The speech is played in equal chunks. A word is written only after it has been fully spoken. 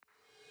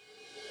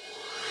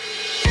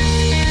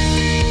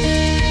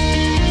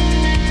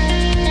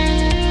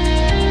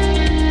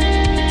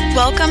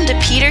Welcome to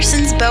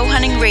Peterson's Bow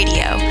Hunting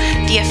Radio,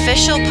 the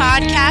official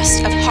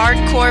podcast of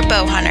hardcore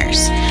bow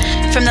hunters.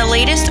 From the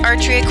latest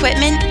archery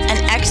equipment and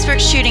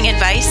expert shooting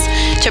advice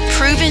to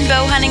proven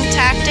bow hunting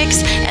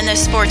tactics and the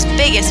sport's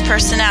biggest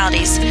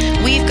personalities,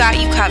 we've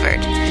got you covered.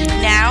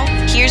 Now,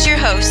 here's your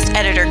host,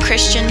 Editor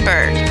Christian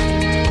Berg.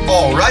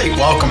 All right,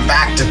 welcome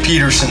back to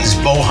Peterson's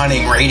Bow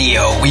Hunting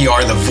Radio. We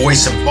are the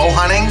voice of bow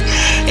hunting,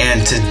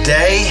 and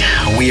today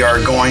we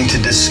are going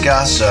to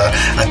discuss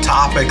a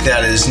topic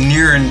that is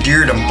near and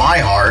dear to my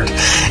heart,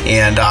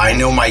 and I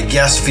know my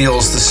guest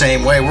feels the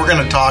same way. We're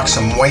going to talk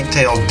some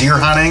whitetail deer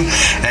hunting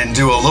and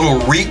do a little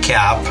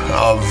recap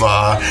of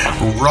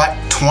Rut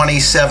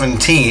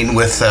 2017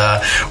 with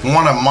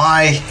one of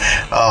my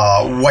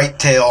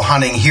whitetail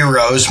hunting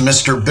heroes,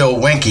 Mr. Bill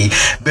Winke.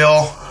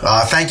 Bill,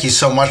 thank you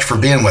so much for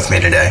being with me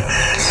today.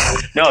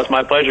 No, it's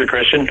my pleasure,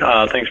 Christian.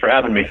 Thanks for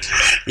having me.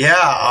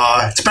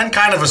 Yeah, it's been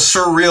kind of a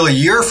surreal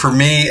year for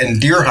me in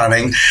deer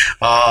hunting.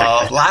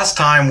 Last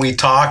time we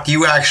talked,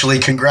 you actually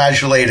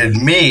congratulated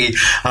me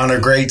on a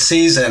great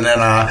season,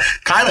 and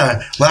kind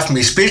of left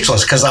me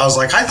speechless because I was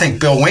like, I think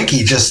Bill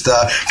Winke just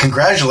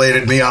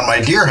congratulated me on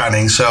my deer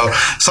hunting, so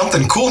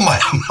something cool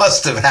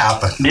must have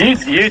happened.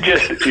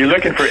 You're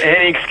looking for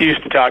any excuse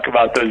to talk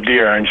about those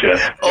deer, aren't you?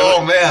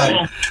 Oh,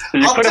 man.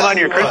 You put them on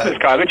your Christmas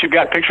card. I bet you've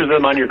got pictures of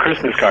them on your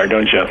Christmas card,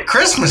 don't you?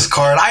 Christmas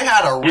card? I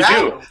had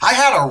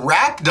a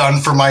wrap done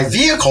for my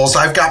vehicles.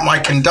 I've got my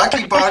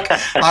Kentucky buck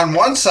on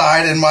one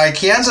side and my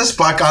Kansas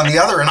buck on the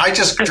other, and I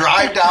just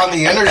drive down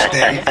the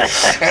interstate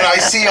and I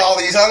see all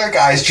these other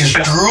guys just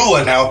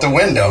drooling out the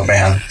window,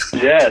 man.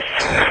 Yes.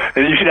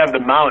 And you should have the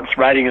mounts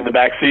riding in the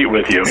back seat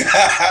with you.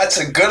 That's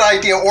a good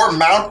idea. Or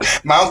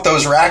mount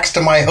those racks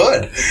to my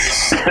hood.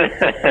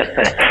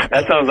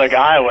 That sounds like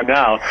Iowa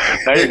now.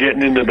 Now you're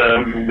getting into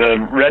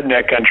the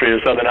redneck country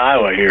of southern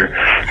Iowa here.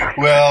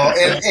 Well,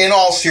 in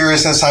all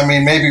seriousness, I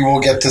mean, maybe we'll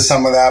get to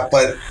some of that,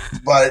 but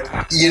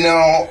you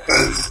know,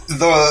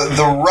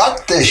 the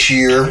rut this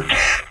year,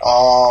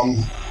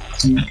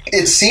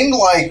 it seemed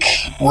like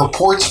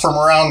reports from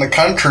around the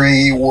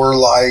country were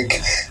like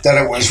that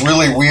it was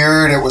really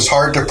weird, it was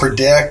hard to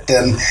predict,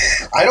 and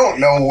I don't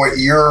know what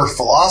your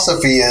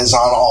philosophy is on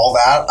all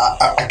that.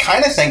 I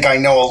kind of think I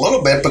know a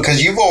little bit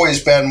because you've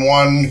always been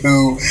one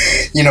who,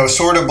 you know,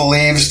 sort of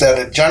believes that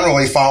it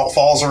generally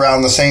falls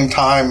around the same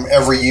time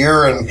every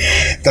year and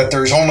that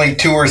there's only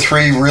 2 or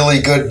 3 really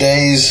good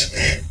days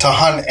to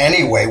hunt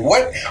anyway.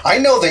 I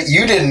know that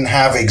you didn't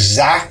have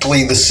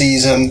exactly the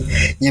season,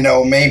 you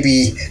know,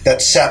 maybe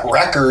that set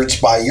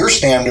records by your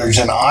standards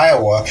in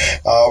Iowa.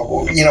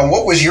 You know,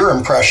 what was your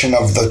impression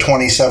of the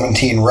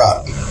 2017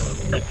 rut?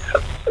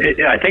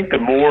 I think the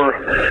more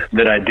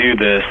that I do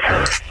this,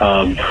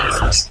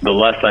 the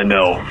less I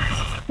know.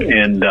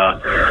 And,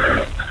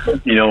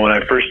 you know, when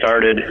I first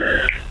started,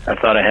 I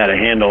thought I had a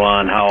handle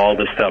on how all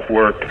this stuff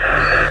worked.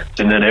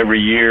 And then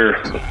every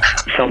year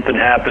something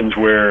happens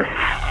where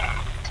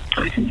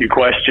you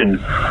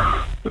question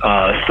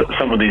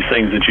some of these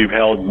things that you've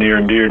held near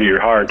and dear to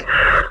your heart.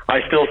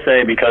 I still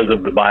say, because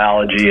of the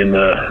biology and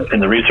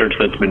the research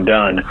that's been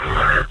done,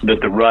 that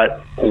the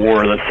rut,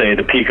 or let's say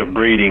the peak of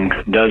breeding,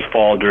 does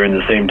fall during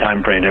the same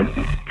time frame.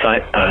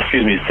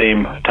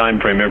 Same time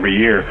frame every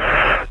year.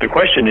 The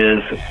question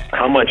is,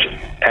 how much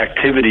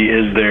activity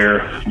is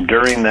there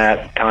during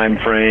that time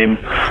frame,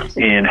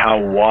 and how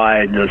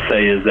wide, let's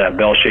say, is that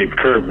bell-shaped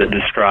curve that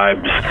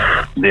describes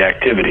the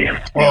activity?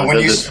 Well,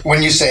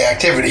 when you say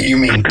activity, you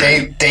mean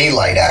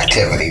daylight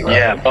activity, right?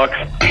 Yeah,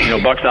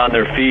 bucks on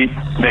their feet,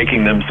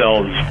 making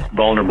themselves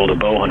vulnerable to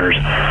bow hunters.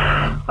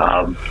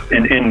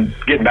 And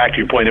getting back to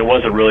your point, it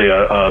wasn't really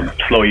a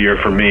slow year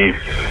for me.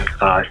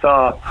 I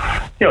saw,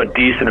 you know, a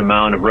decent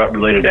amount of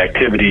rut-related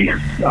activity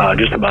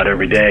just about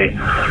every day,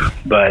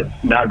 but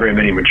not very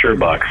many mature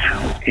bucks.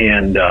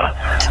 And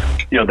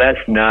you know,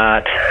 that's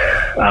not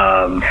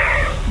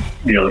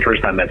you know, the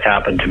first time that's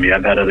happened to me.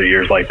 I've had other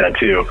years like that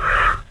too.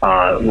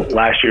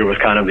 Last year was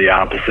kind of the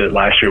opposite.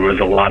 Last year was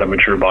a lot of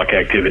mature buck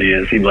activity,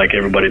 and it seemed like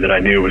everybody that I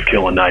knew was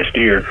killing nice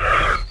deer.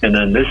 And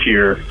then this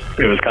year,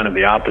 it was kind of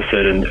the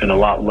opposite, and a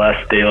lot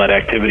less daylight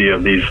activity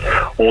of these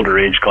older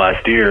age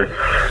class deer.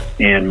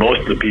 And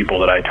most of the people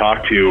that I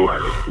talked to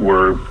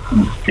were,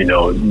 you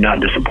know, not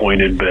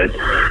disappointed, but,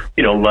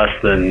 you know, less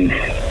than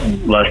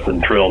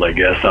thrilled, I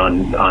guess,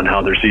 on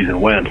how their season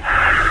went.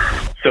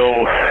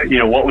 So, you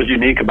know, what was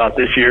unique about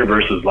this year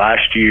versus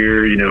last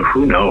year? You know,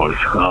 who knows?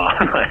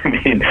 I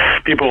mean,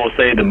 people will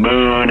say the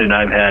moon, and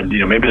I've had, you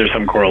know, maybe there's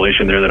some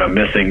correlation there that I'm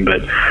missing,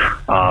 but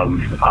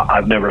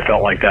I've never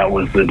felt like that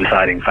was the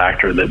deciding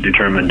factor that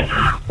determined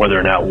whether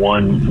or not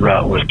one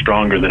rut was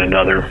stronger than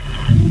another.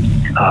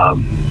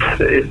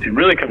 It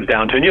really comes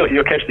down to, and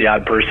you'll catch the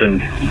odd person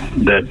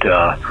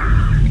that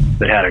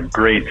had a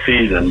great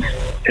season,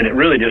 and it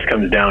really just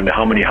comes down to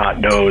how many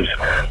hot does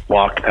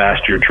walked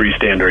past your tree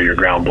stand or your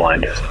ground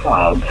blind.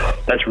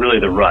 That's really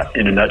the rut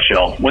in a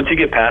nutshell. Once you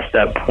get past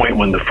that point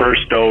when the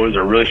first does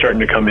are really starting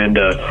to come into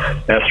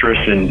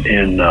estrus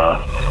in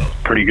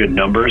pretty good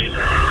numbers,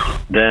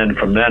 then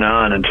from then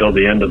on until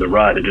the end of the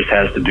rut, it just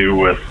has to do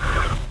with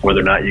whether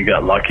or not you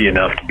got lucky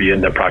enough to be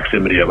in the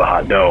proximity of a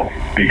hot doe,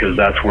 because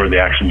that's where the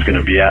action's going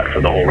to be at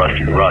for the whole rest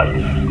of the rut.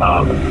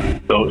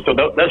 So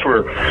that's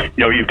where,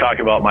 you've talked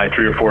about my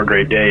 3 or 4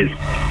 great days.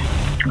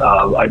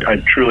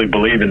 I truly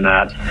believe in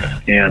that.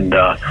 And,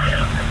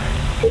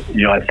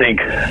 I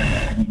think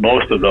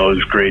most of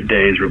those great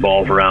days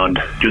revolve around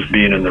just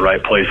being in the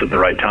right place at the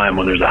right time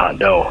when there's a hot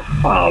doe.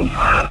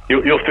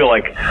 You'll feel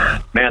like,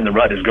 man, the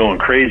rut is going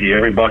crazy.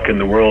 Every buck in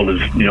the world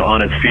is,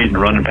 on its feet and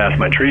running past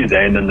my tree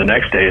today. And then the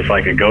next day it's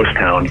like a ghost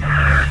town,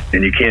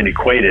 and you can't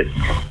equate it.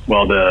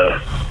 Well, the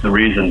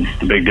reason,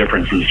 the big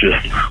difference is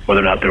just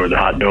whether or not there was a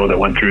hot doe that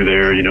went through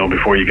there,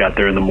 before you got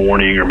there in the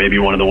morning, or maybe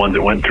one of the ones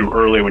that went through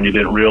early when you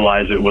didn't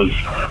realize it was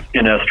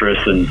in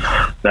estrus, and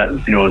that,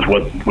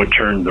 is what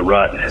turned the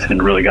rut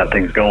and really got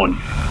things going.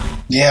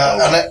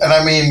 Yeah, and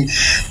I mean,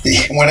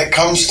 when it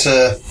comes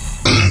to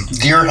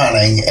deer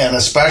hunting, and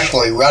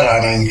especially rut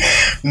hunting,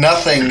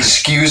 nothing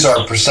skews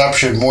our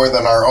perception more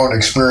than our own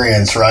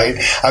experience, right?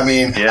 I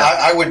mean, yeah.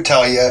 I would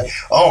tell you,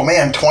 oh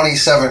man,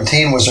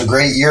 2017 was a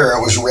great year.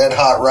 It was red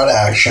hot rut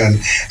action.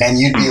 And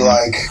you'd be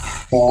like,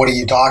 well, what are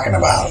you talking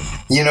about?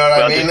 You know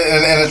what I mean?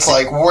 And it's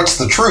like, what's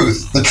the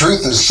truth? The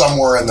truth is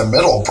somewhere in the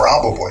middle,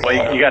 probably.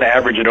 Well, you got to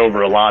average it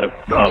over a lot of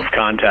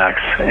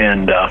contacts.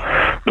 And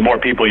the more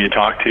people you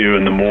talk to,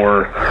 and the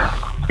more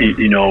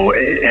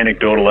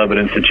anecdotal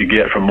evidence that you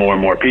get from more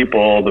and more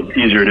people, the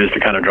easier it is to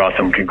kind of draw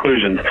some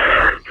conclusions.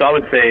 So I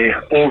would say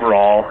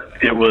overall,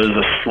 it was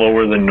a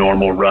slower than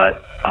normal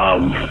rut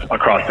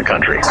across the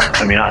country.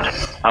 I mean,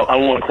 I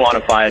won't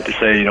quantify it to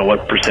say,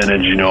 what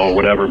percentage,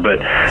 whatever, but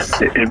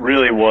it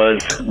really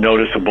was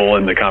noticeable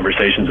in the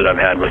conversations that I've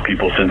had with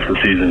people since the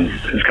season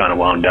has kind of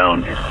wound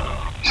down.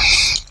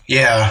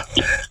 Yeah.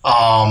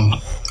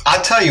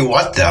 I'll tell you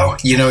what, though,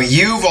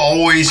 you've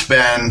always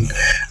been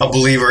a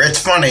believer. It's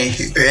funny,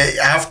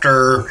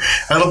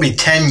 it'll be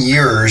 10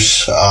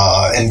 years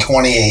in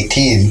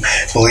 2018,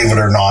 believe it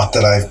or not,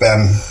 that I've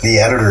been the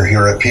editor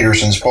here at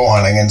Peterson's Bow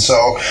Hunting. And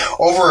so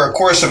over a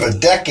course of a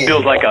decade...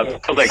 Feels like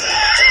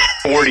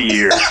 40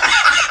 years.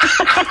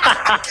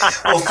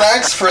 Well,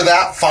 thanks for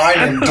that fine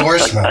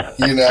endorsement,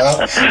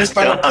 It's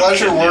been a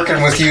pleasure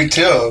working with you,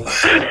 too.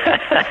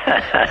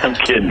 I'm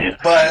kidding you.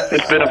 But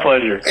it's been a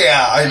pleasure.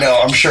 Yeah, I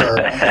know, I'm sure.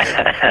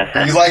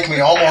 You like me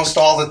almost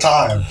all the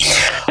time.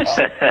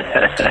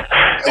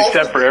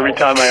 Except for every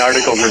time my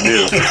articles are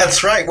due.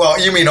 That's right. Well,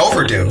 you mean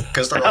overdue,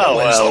 because they're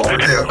always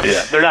overdue.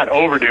 Yeah, they're not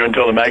overdue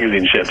until the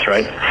magazine ships,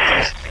 right?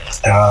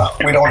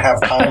 We don't have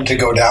time to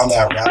go down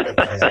that rabbit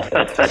trail.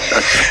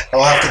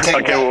 We'll have to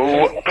take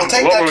we'll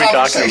take that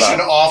conversation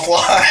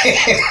offline.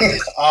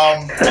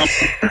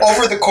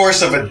 Over the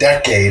course of a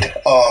decade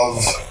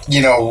of,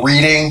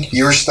 reading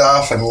your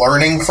stuff and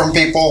learning from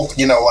people,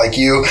 like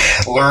you,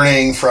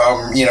 learning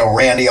from,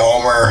 Randy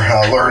Ulmer,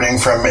 learning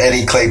from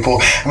Eddie Claypool.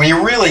 I mean,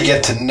 you really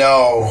get to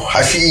know,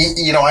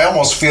 I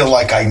almost feel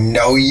like I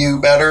know you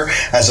better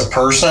as a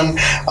person,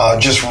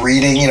 just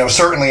reading,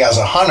 certainly as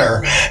a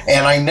hunter.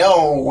 And I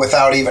know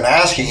without even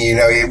asking,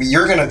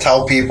 you're going to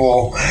tell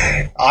people,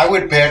 I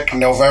would pick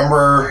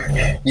November,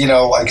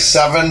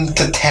 7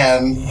 to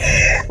 10,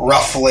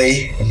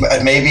 roughly,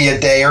 maybe a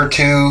day or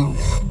two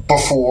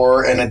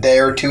before and a day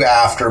or two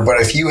after. But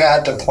if you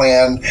had to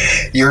plan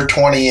your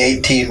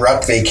 2018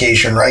 rut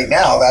vacation right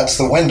now, that's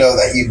the window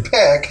that you'd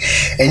pick,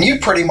 and you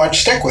pretty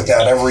much stick with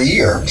that every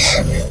year.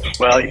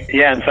 Well,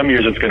 yeah, in some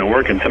years it's going to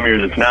work, in some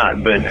years it's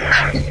not. But,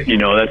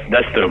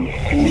 that's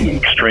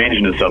the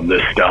strangeness of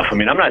this stuff. I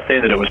mean, I'm not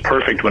saying that it was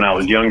perfect when I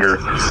was younger,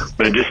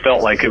 but it just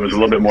felt like it was a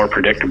little bit more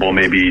predictable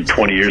maybe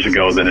 20 years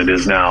ago than it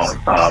is now.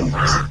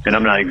 And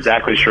I'm not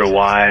exactly sure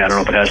why. I don't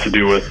know if it has to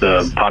do with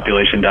the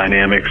population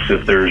dynamics,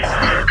 if there's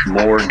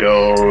more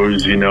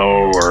does,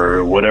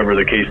 or whatever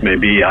the case may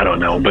be. I don't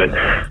know. But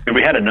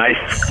we had a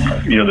nice,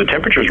 the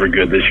temperatures were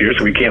good this year,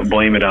 so we can't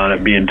blame it on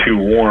it being too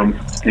warm,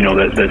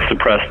 that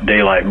suppressed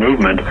daylight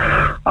movement.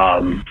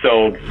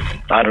 So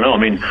I don't know. I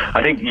mean,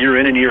 I think year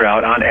in and year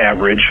out, on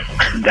average,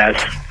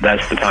 that's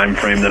the time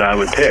frame that I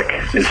would pick.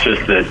 It's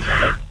just that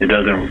it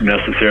doesn't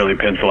necessarily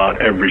pencil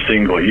out every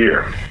single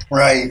year.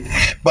 Right.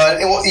 But,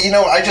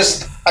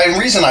 the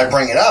reason I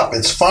bring it up,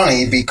 it's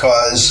funny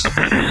because,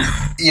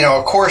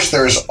 of course,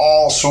 there's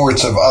all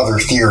sorts of other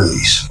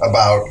theories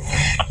about,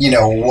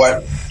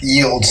 what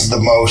yields the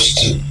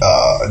most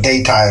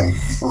daytime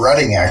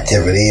rutting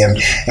activity. And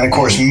of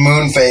course,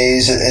 moon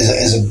phase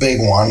is a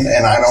big one.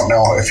 And I don't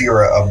know if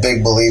you're a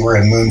big believer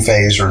in moon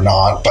phase or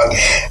not. But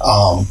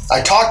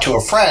I talked to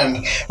a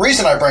friend.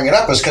 Reason I bring it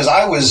up is because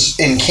I was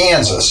in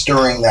Kansas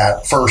during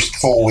that first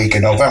full week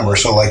of November.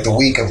 So like the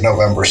week of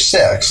November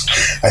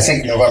 6th. I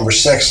think November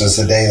 6th is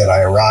the day that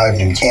I arrived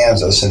in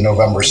Kansas, and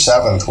November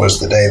 7th was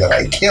the day that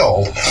I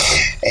killed.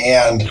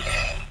 And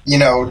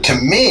to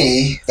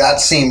me, that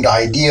seemed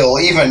ideal,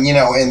 even,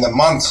 in the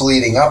months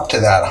leading up to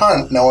that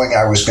hunt, knowing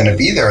I was going to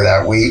be there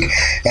that week.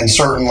 And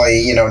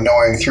certainly,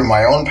 knowing through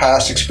my own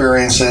past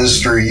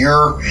experiences, through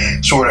your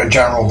sort of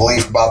general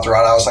belief about the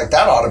rut, I was like,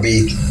 that ought to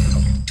be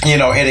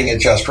hitting it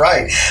just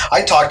right.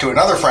 I talked to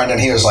another friend and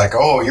he was like,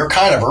 oh, you're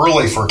kind of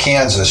early for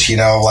Kansas,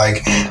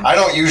 like I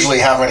don't usually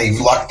have any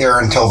luck there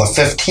until the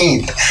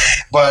 15th.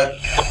 But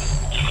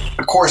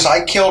of course,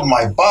 I killed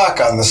my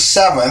buck on the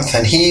 7th,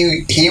 and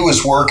he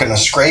was working a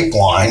scrape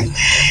line.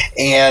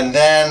 And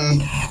then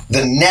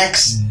the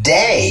next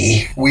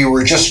day, we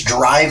were just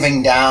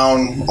driving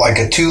down like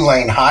a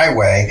 2-lane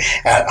highway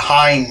at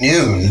high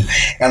noon,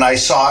 and I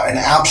saw an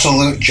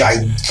absolute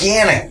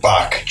gigantic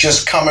buck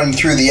just coming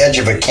through the edge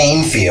of a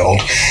cane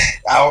field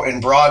out in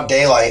broad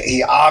daylight.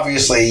 He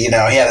obviously, he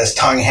had his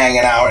tongue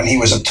hanging out, and he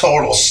was a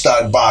total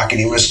stud buck, and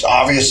he was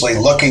obviously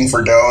looking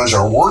for does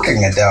or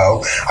working a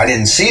doe. I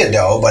didn't see a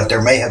doe, but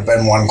there may have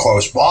been one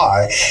close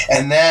by.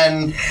 And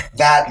then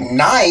that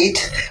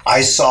night,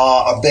 I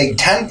saw a big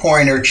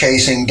 10-pointer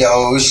chasing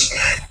does,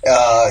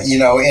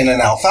 in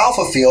an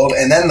alfalfa field.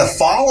 And then the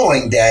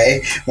following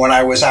day, when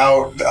I was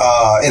out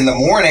in the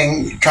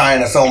morning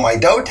trying to fill my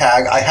doe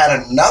tag, I had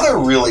another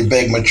really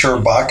big mature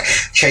buck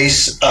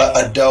chase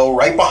a doe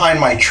right behind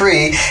my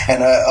tree.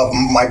 And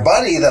my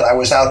buddy that I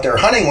was out there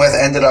hunting with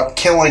ended up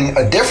killing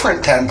a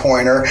different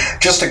 10-pointer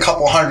just a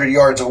couple hundred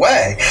yards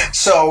away.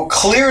 So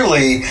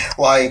clearly,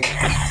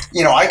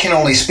 I can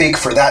only speak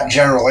for that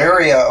general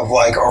area of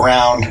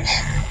around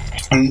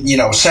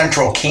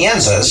central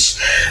Kansas,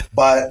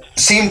 but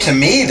seemed to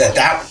me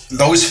that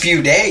those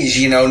few days,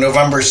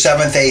 November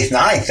 7th, 8th,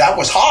 9th, that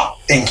was hot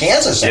in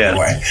Kansas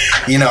anyway,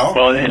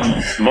 Well, in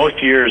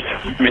most years,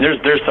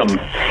 there's some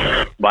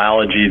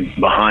biology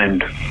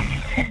behind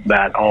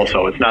that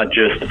also. It's not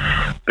just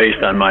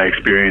based on my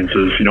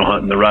experiences,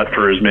 hunting the rut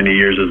for as many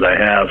years as I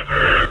have.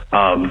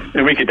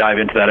 And we could dive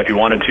into that if you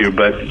wanted to,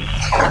 but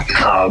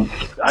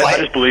I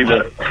just believe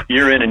that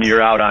year in and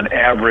year out, on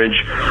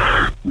average,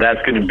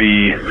 that's going to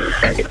be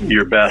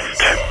your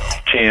best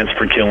chance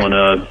for killing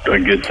a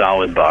good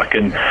solid buck.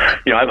 And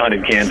I've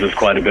hunted Kansas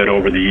quite a bit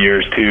over the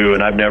years too,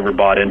 and I've never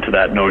bought into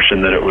that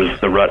notion that it was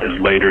the rut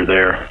is later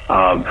there.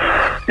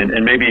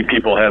 And maybe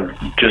people have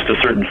just a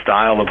certain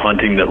style of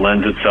hunting that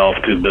lends itself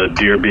to the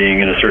deer being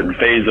in a certain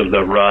phase of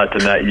the rut,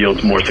 and that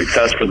yields more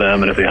success for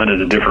them. And if they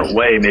hunted a different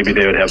way, maybe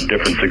they would have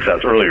different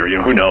success earlier.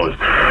 Who knows?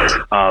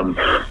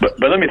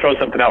 But let me throw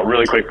something out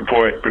really quick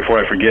before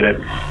I forget it.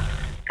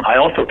 I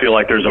also feel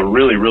like there's a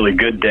really, really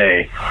good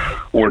day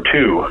or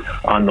two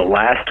on the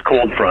last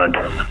cold front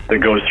that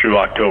goes through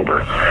October,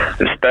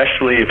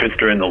 especially if it's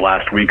during the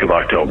last week of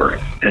October.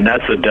 And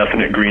that's a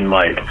definite green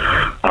light.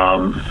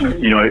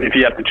 If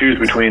you have to choose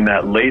between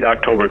that late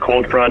October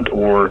cold front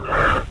or,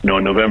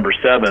 November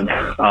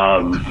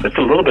 7th, it's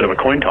a little bit of a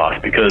coin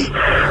toss because,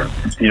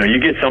 you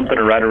get something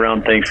right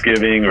around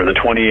Thanksgiving or the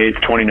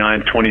 28th,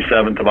 29th,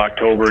 27th of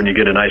October, and you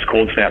get a nice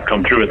cold snap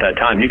come through at that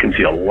time, you can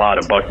see a lot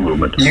of buck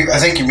movement. I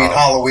think you mean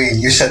Halloween.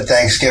 You said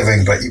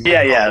Thanksgiving, but you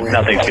Halloween.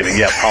 Not Thanksgiving.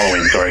 Yeah,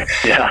 Halloween. Sorry.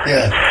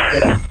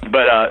 Yeah.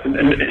 But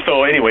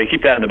so anyway,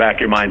 keep that in the back of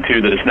your mind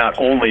too. That it's not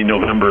only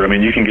November.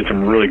 You can get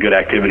some really good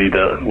activity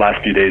the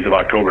last few days of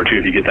October too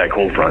if you get that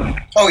cold front.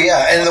 Oh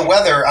yeah, and the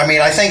weather.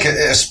 I think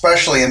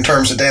especially in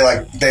terms of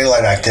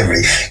daylight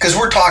activity, because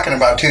we're talking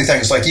about two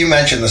things. Like you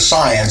mentioned the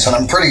science, and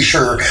I'm pretty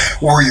sure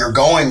where you're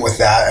going with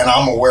that, and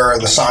I'm aware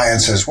of the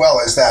science as well.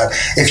 Is that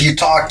if you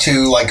talk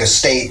to a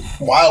state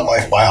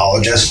wildlife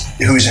biologist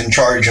who's in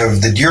charge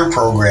of the deer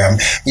program,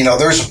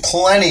 there's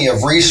plenty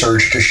of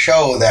research to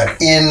show that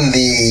in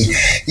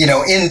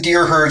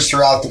deer herds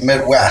throughout the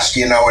Midwest,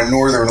 in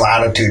northern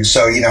latitudes.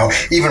 So,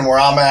 even where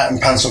I'm at in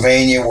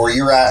Pennsylvania, where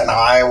you're at in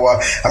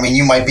Iowa,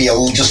 you might be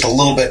just a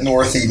little bit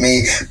north of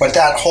me, but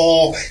that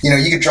whole,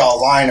 you could draw a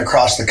line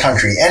across the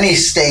country. Any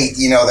state,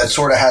 that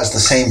sort of has the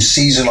same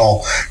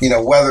seasonal,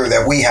 weather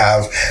that we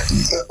have,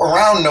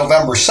 around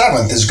November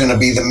 7th is going to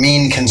be the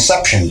mean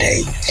conception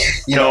date.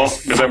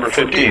 November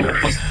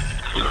 15th.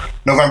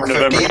 November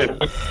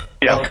 15th?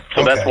 Yeah,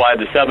 so that's why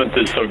the 7th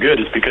is so good,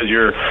 is because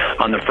you're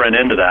on the front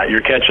end of that.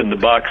 You're catching the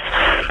bucks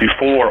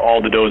before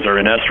all the does are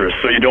in estrus.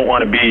 So you don't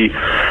want to be,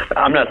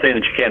 I'm not saying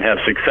that you can't have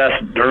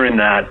success during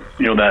that,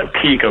 that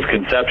peak of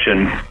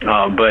conception,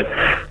 but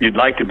you'd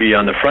like to be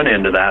on the front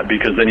end of that,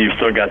 because then you've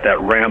still got that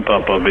ramp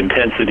up of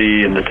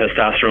intensity, and the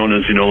testosterone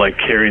is,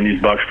 carrying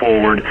these bucks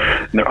forward.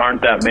 And there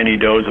aren't that many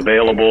does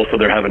available, so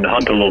they're having to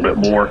hunt a little bit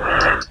more.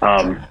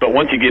 But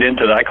once you get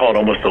into that, I call it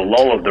almost the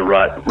lull of the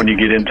rut, when you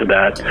get into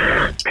that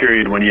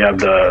period when you have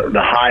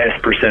the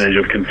highest percentage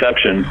of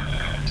conception.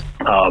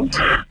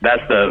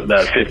 That's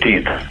the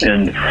 15th.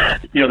 And,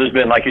 there's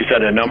been, like you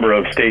said, a number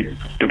of state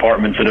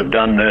departments that have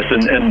done this,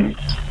 and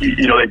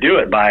they do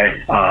it by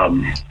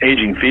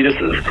aging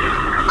fetuses,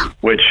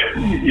 which,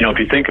 if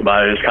you think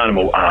about it, is kind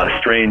of a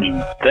strange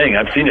thing.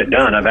 I've seen it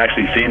done. I've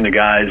actually seen the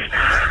guys,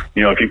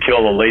 if you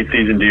kill a late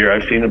season deer,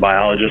 I've seen the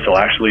biologists will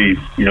actually,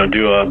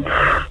 do a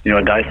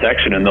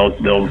dissection, and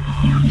they'll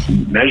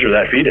measure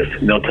that fetus,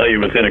 and they'll tell you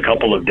within a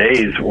couple of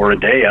days or a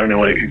day. I don't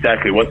know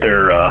exactly what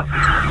their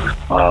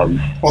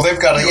Well, they've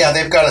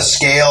got a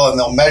scale, and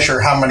they'll measure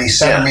how many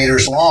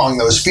centimeters long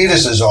those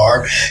fetuses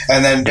are,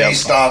 and then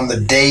based on the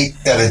date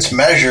that it's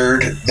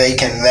measured, they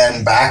can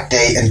then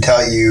backdate and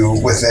tell you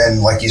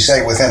within, like you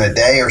say, within a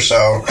day or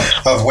so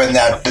of when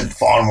that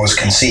fawn was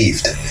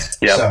conceived.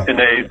 Yeah, so. And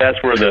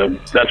that's where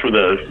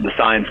the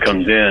science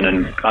comes in,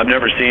 and I've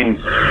never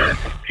seen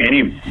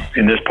any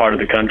in this part of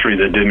the country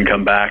that didn't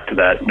come back to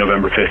that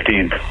November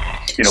 15th,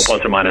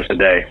 plus or minus a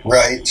day.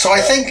 Right. So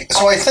I think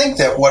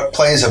that what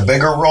plays a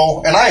bigger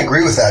role, and I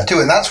agree with that too,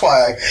 and that's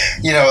why,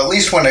 at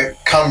least when it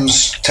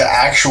comes to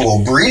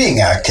actual breeding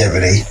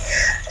activity,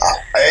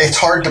 it's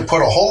hard to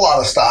put a whole lot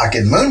of stock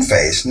in moon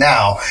phase.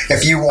 Now,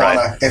 if you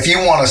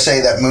want to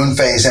say that moon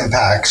phase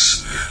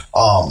impacts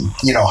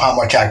how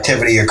much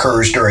activity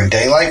occurs during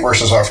daylight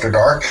versus after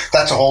dark,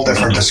 that's a whole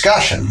different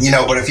discussion,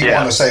 but if you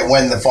want to say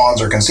when the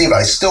fawns are conceived,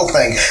 I still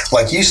think,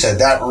 like you said,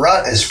 that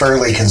rut is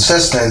fairly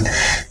consistent,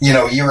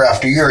 year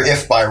after year.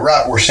 If by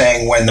rut we're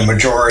saying when the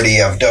majority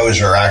of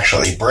does are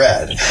actually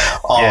bred.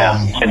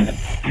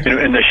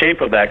 And the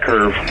shape of that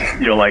curve,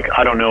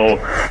 I don't know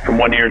from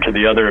one year to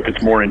the other if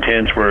it's more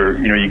intense where,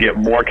 you get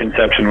more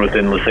conception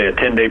within, let's say, a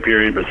 10-day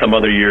period, but some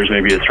other years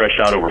maybe it's stretched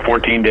out over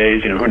 14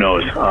 days, who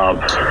knows?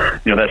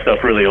 That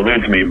stuff really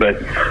eludes me, but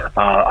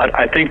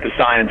I think the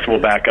science will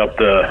back up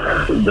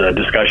the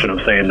discussion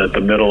of saying that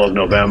the middle of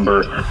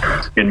November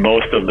in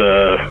most of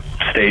the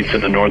states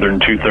in the northern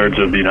 2/3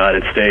 of the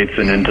United States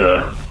and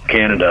into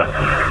Canada,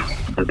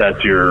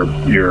 that's your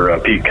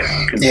peak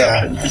conception.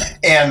 Yeah.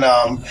 And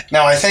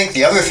now I think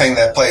the other thing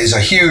that plays a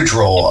huge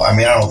role,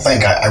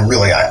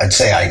 I'd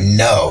say I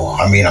know,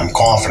 I'm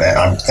confident,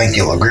 I think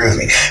you'll agree with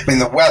me.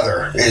 The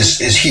weather is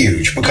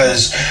huge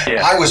because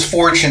I was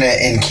fortunate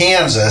in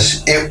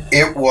Kansas.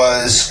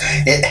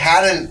 It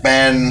hadn't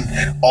been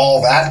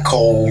all that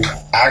cold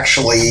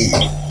actually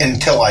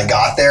until I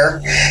got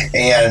there,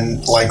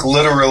 and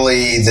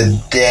literally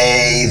the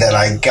day that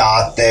I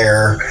got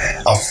there,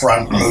 a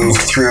front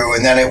moved through,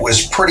 and then it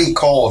was pretty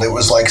cold. It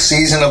was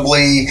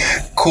seasonably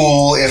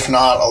cool, if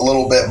not a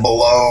little bit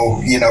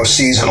below,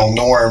 seasonal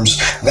norms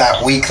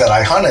that week that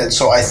I hunted.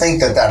 So I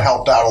think that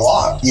helped out a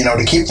lot,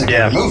 to keep the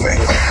deer moving.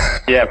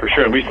 Yeah, for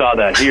sure. We saw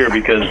that here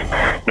because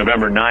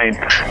November 9th,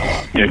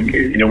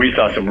 we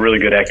saw some really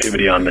good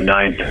activity on the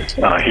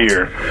 9th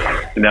here,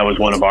 and that was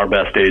one of our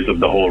best days of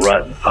the whole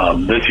rut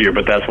this year,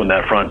 but that's when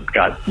that front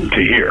got to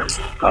here.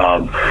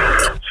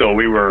 So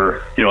we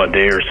were, a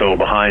day or so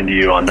behind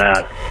you on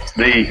that.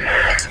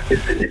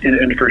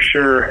 And for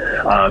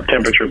sure,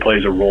 temperature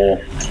plays a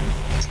role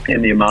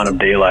in the amount of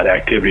daylight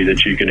activity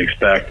that you can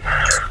expect.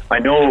 I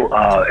know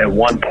at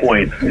one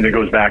point, and it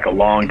goes back a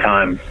long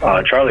time,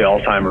 Charlie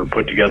Alzheimer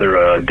put together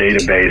a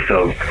database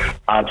of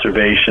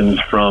observations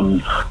from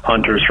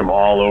hunters from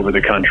all over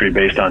the country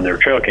based on their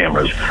trail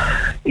cameras.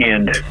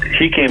 And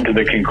he came to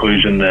the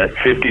conclusion that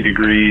 50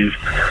 degrees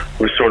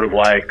was sort of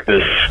like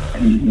this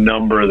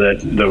number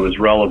that was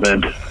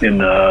relevant in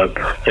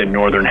the, say,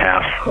 northern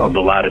half of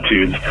the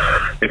latitudes.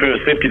 If it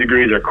was 50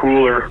 degrees or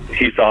cooler,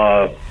 he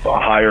saw a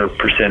higher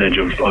percentage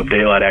of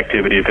daylight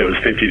activity. If it was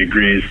 50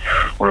 degrees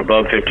or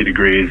above 50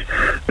 degrees,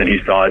 then he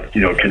saw it,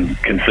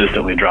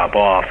 consistently drop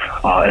off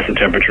as the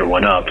temperature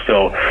went up.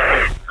 So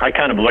I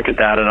kind of look at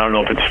that, and I don't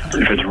know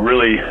if it's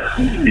really,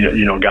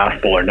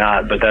 gospel or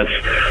not, but that's,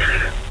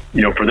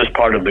 for this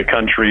part of the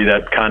country,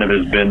 that kind of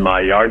has been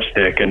my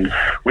yardstick. And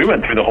we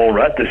went through the whole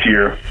rut this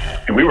year,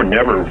 and we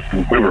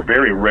were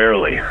very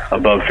rarely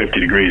above 50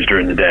 degrees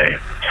during the day.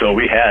 So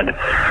we had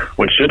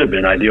what should have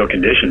been ideal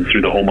conditions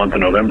through the whole month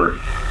of November.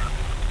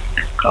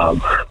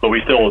 But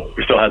we still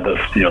had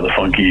the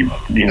funky,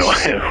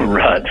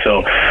 rut.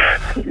 So,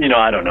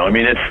 I don't know.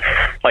 It's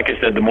like I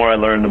said, the more I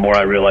learn, the more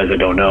I realize I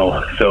don't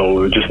know. So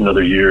it was just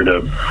another year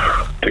to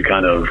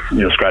kind of,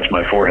 scratch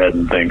my forehead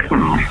and think,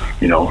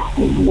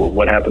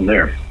 what happened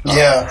there?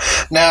 Yeah.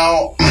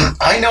 Now,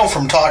 I know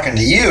from talking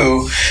to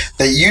you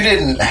that you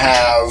didn't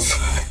have,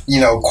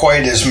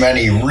 quite as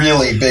many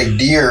really big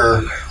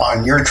deer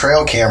on your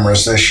trail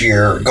cameras this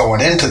year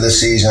going into the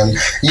season.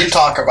 You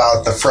talk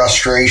about the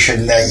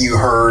frustration that you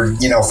heard,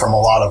 from a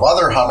lot of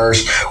other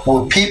hunters.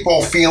 Were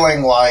people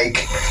feeling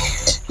like,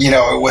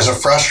 it was a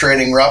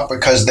frustrating rut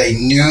because they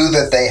knew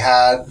that they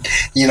had,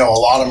 a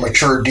lot of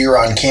mature deer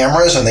on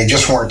cameras and they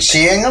just weren't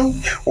seeing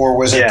them? Or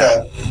was it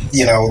that,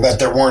 that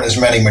there weren't as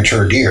many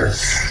mature deer?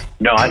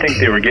 No, I think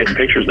they were getting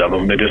pictures of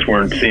them. They just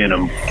weren't seeing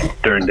them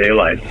during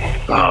daylight.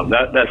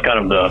 That's kind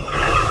of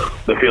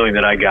the feeling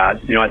that I got.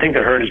 I think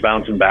the herd is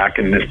bouncing back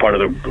in this part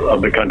of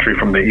the country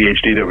from the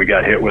EHD that we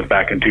got hit with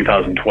back in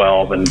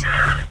 2012, and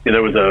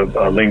there was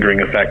a lingering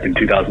effect in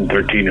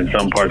 2013 in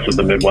some parts of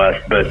the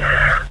Midwest. But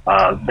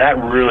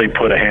that really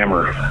put a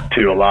hammer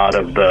to a lot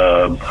of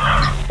the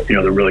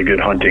really good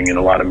hunting in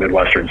a lot of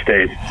Midwestern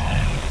states.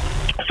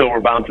 So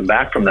we're bouncing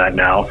back from that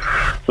now.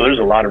 So there's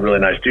a lot of really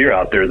nice deer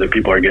out there that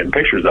people are getting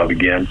pictures of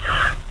again.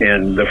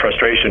 And the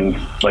frustration,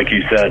 like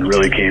you said,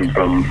 really came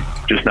from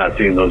just not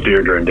seeing those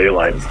deer during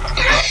daylight.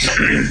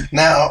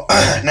 Now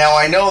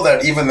I know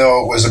that even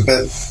though it was a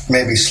bit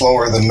maybe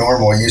slower than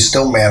normal, you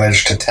still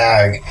managed to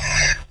tag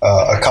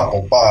a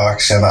couple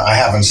bucks, and I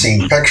haven't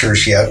seen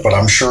pictures yet, but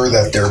I'm sure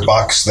that they're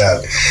bucks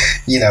that,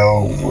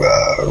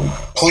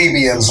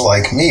 plebeians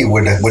like me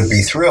would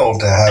be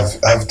thrilled to have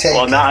taken.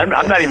 Well, now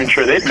I'm not even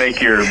sure they'd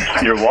make your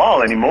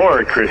wall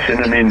anymore,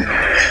 Christian. I mean,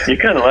 you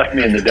kind of left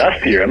me in the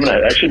dust here.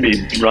 I should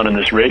be running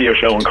this radio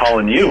show and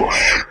calling you.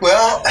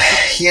 Well,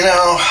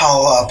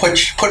 I'll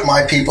put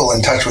my people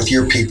in touch with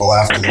your people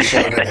after the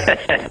show today.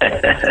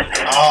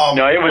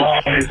 No, it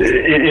was.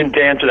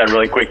 To answer that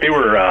really quick, they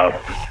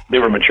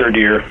were mature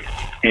deer.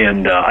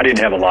 And I didn't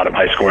have a lot of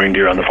high-scoring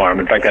deer on the farm.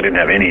 In fact, I didn't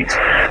have any.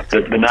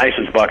 The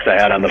nicest bucks I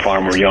had on the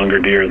farm were younger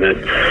deer that,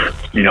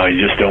 you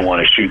just don't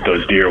want to shoot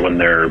those deer when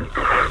they're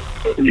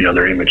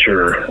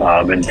immature.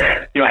 And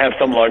I have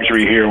some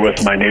luxury here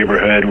with my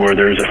neighborhood where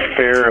there's a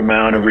fair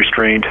amount of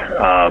restraint.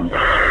 I'm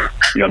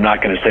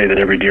not going to say that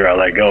every deer I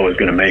let go is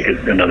going to make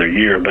it another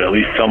year, but at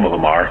least some of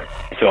them are.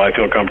 So I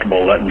feel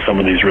comfortable letting some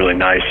of these really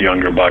nice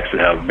younger bucks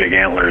that have big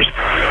antlers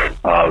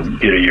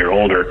get a year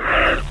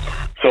older.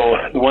 So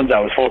the ones I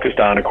was focused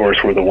on, of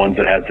course, were the ones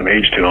that had some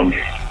age to them.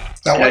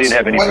 Now, I didn't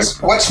have any.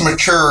 What's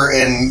mature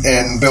in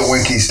Bill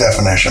Winke's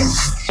definition?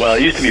 Well,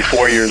 it used to be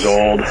 4 years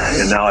old,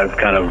 and now I've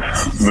kind of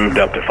moved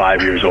up to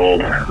 5 years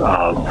old.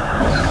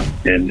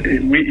 And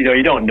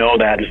you don't know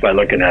that just by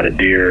looking at a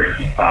deer.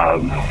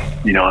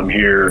 I'm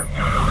here,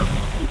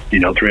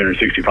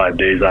 365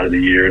 days out of the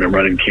year, and I'm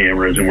running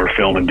cameras and we're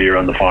filming deer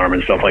on the farm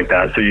and stuff like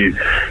that. So you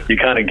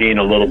kind of gain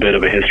a little bit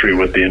of a history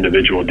with the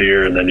individual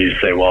deer, and then you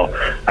say, well,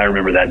 I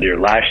remember that deer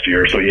last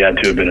year, so he had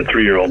to have been a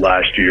 3-year-old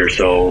last year,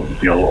 so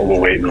we'll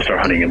wait and we'll start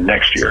hunting him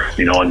next year.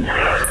 And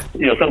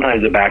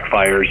sometimes it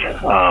backfires,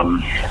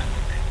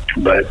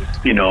 but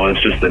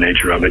it's just the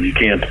nature of it. You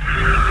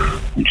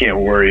can't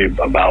worry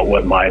about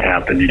what might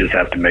happen. You just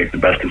have to make the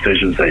best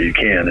decisions that you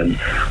can. And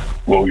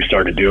what we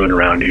started doing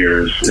around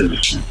here is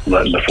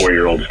letting the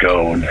 4-year-olds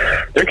go. And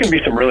there can be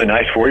some really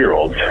nice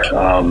 4-year-olds.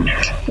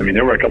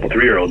 There were a couple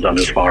 3-year-olds on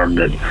this farm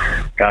that,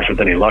 gosh,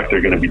 with any luck,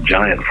 they're going to be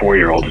giant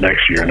 4-year-olds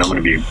next year. And I'm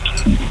going to be,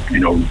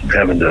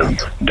 having to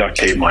duct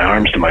tape my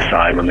arms to my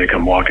side when they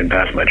come walking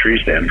past my tree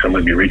stand, because I'm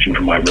going to be reaching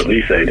for my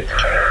release aid.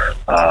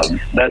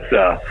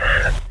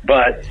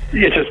 But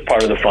it's just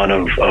part of the fun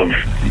of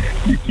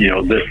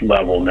this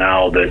level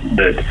now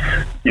that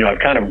I've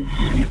kind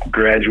of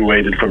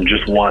graduated from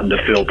just wanting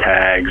to fill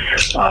tags.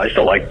 I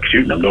still like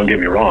shooting them, don't get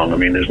me wrong.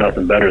 There's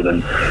nothing better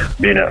than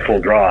being at full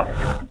draw.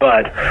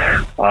 But,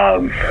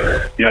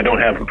 I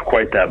don't have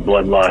quite that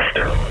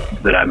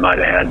bloodlust that I might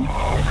have had,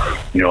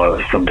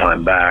 some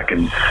time back.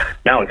 And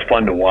now it's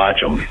fun to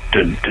watch them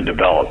to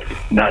develop.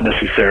 Not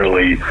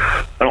necessarily,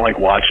 I don't like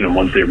watching them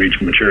once they reach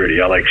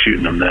maturity. I like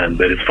shooting them then,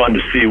 but it's fun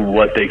to see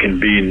what they can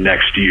be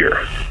next year.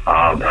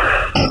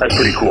 That's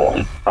pretty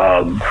cool.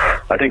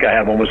 I think I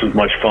have almost as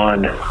much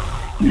fun,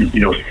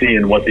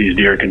 seeing what these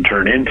deer can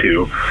turn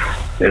into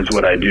is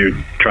what I do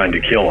trying to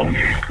kill them.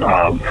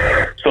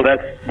 So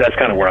that's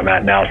kind of where I'm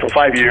at now. So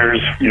 5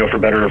 years, for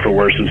better or for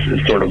worse,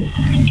 is sort of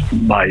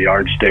my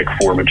yardstick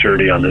for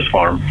maturity on this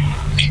farm.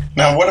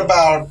 Now, what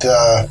about,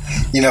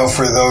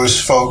 for those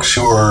folks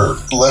who are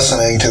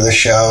listening to the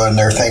show and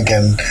they're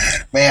thinking,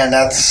 man,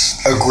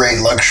 that's a great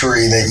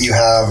luxury that you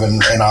have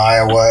in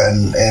Iowa,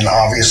 and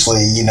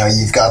obviously,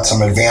 you've got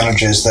some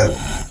advantages that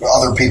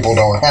other people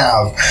don't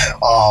have.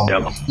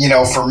 Yep.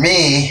 For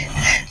me,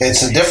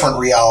 it's a different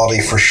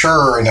reality for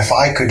sure, and if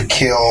I could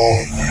kill,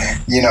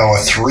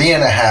 a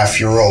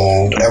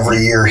 3.5-year-old every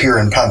year here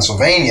in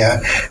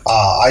Pennsylvania,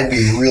 I'd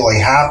be really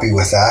happy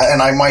with that,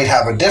 and I might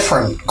have a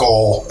different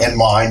goal in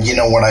mind,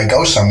 when I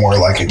go somewhere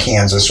like a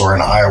Kansas or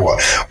in Iowa.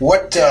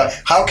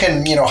 How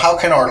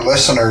can our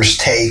listeners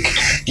take,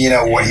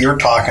 what you're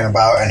talking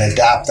about and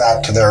adapt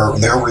that to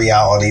their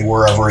reality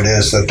wherever it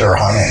is that they're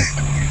hunting?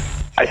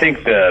 I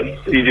think the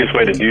easiest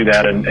way to do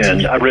that,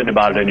 and I've written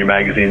about it in your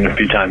magazine a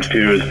few times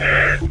too, is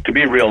to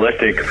be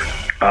realistic,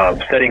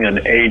 setting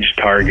an age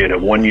target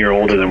of 1 year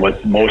older than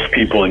what most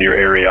people in your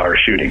area are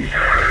shooting.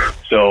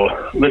 So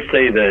let's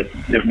say that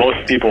if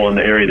most people in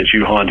the area that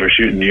you hunt are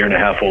shooting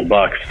 1.5-year-old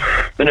bucks,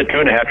 then a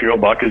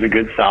 2.5-year-old buck is a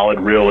good, solid,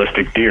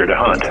 realistic deer to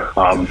hunt.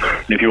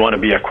 If you want to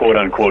be a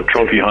quote-unquote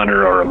trophy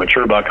hunter or a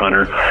mature buck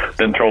hunter,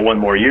 then throw 1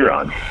 more year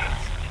on.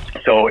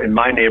 So in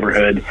my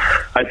neighborhood,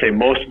 I'd say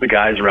most of the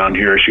guys around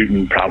here are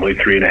shooting probably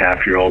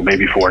 3.5-year-old,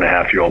 maybe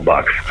 4.5-year-old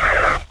bucks.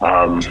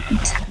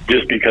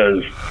 Just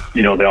because,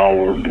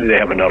 they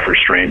have enough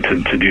restraint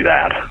to do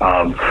that.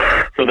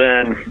 So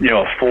then,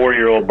 a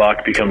 4-year-old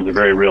buck becomes a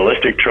very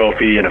realistic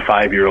trophy, and a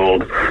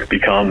 5-year-old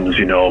becomes,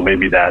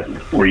 maybe that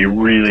where you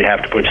really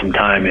have to put some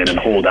time in and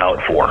hold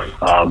out for.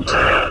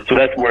 So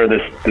that's where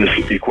this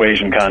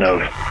equation kind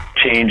of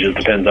changes,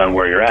 depends on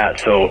where you're at.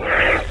 So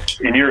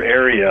in your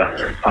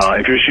area,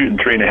 if you're shooting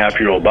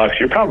 3.5-year-old bucks,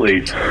 you're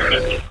probably,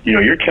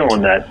 you're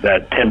killing that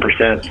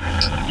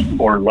 10%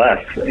 or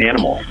less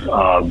animal.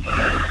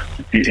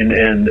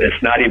 and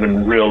it's not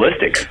even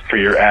realistic for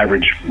your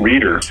average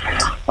reader.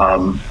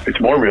 It's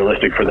more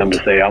realistic for them to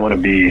say, I want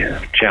to be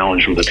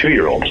challenged with a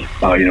 2-year-old, a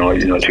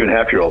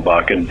 2.5-year-old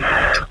buck. And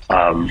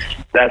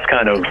that's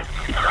kind of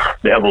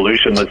the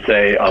evolution, let's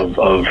say, of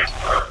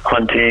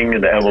hunting,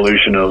 and the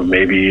evolution of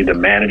maybe the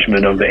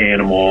management of the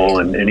animal,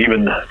 and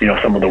even,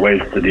 some of the ways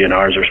the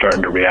DNRs are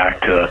starting to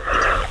react to,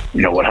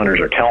 what hunters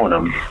are telling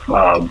them.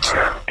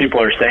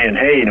 People are saying,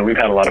 hey, we've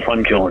had a lot of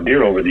fun killing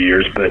deer over the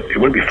years, but it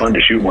would be fun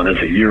to shoot one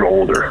that's a year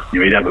older.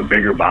 You'd have a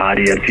bigger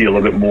body. I'd see a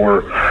little bit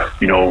more,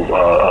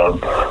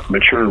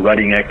 mature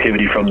rutting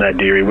activity from that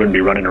deer. He wouldn't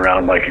be running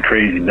around like a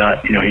crazy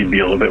nut. He'd be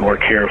a little bit more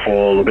careful,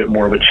 a little bit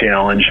more of a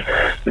challenge.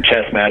 The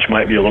chest match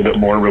might be a little bit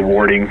more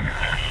rewarding.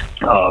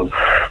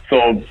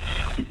 So,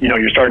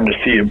 you're starting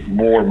to see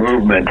more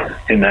movement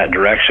in that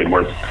direction,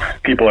 where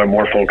people are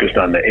more focused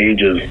on the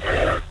ages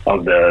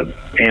of the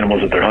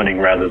animals that they're hunting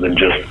rather than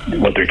just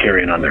what they're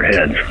carrying on their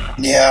heads.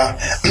 Yeah.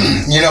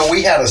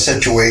 We had a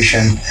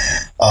situation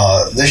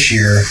this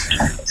year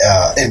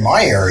in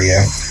my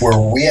area where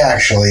we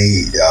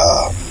actually,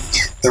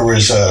 there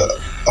was a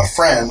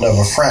friend of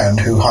a friend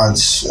who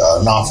hunts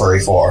not very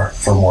far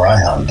from where I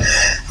hunt,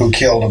 who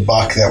killed a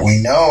buck that we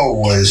know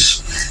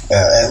was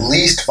at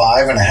least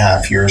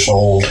 5.5 years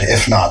old,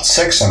 if not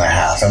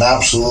 6.5, an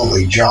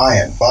absolutely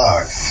giant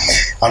buck.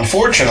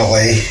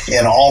 Unfortunately,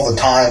 in all the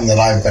time that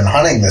I've been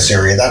hunting this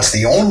area, that's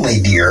the only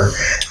deer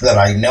that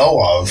I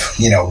know of,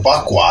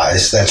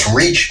 buck-wise, that's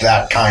reached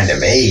that kind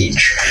of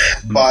age.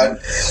 But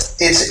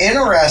it's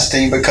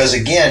interesting because,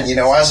 again,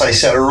 as I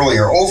said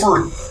earlier,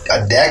 over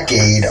a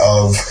decade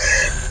of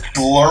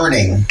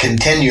learning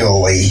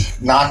continually,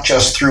 not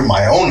just through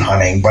my own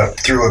hunting, but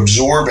through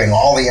absorbing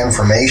all the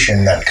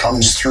information that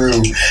comes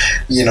through,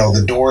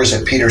 the doors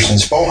at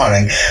Peterson's Bow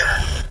Hunting,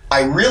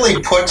 I really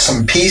put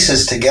some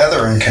pieces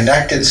together and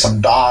connected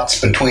some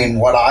dots between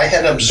what I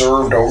had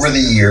observed over the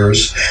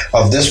years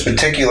of this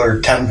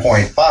particular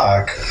 10-point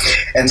buck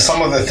and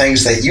some of the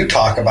things that you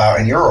talk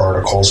about in your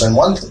articles. And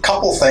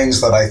couple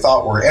things that I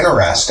thought were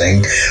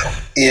interesting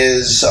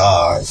is,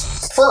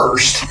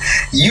 first,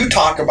 you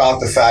talk about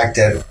the fact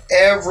that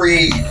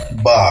every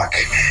buck,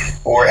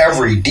 or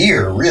every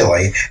deer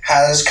really,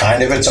 has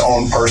kind of its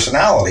own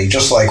personality,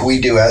 just like we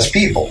do as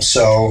people.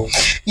 So,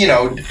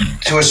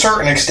 to a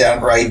certain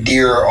extent, right,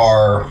 deer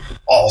are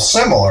all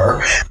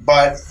similar,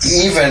 but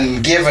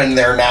even given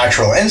their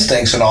natural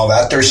instincts and all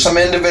that, there's some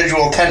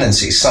individual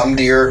tendencies. Some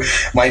deer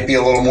might be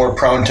a little more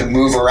prone to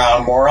move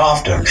around more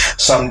often.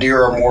 Some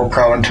deer are more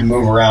prone to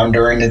move around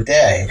during the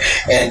day.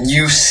 And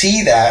you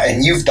see that,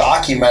 and you've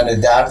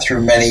documented that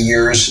through many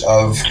years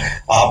of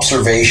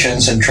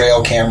observations and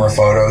trail camera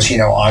photos,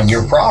 on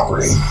your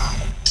property.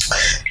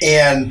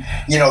 And,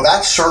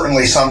 that's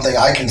certainly something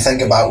I can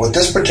think about with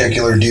this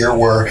particular deer,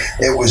 where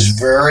it was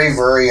very,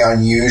 very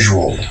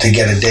unusual to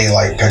get a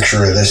daylight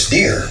picture of this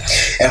deer.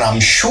 And I'm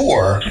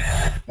sure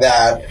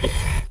that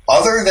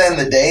other than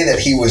the day that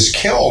he was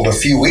killed a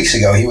few weeks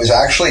ago, he was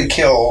actually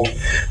killed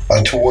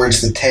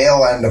towards the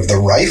tail end of the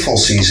rifle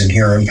season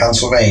here in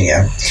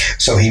Pennsylvania.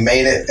 So he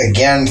made it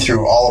again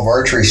through all of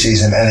archery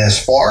season. And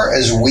as far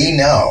as we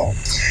know,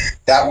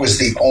 that was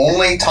the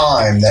only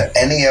time that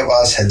any of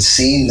us had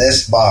seen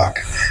this buck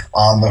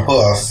on the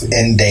hoof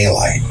in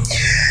daylight.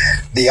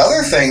 The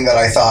other thing that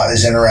I thought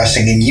is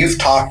interesting, and you've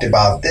talked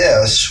about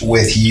this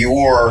with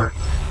your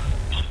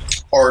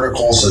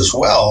articles as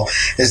well,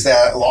 is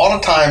that a lot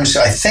of times,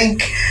 I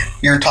think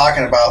you're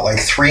talking about like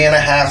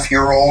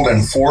 3.5-year-old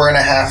and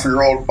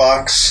 4.5-year-old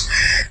bucks.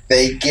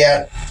 They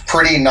get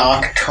pretty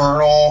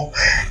nocturnal,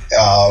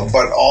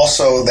 but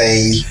also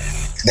they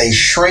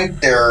shrink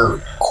their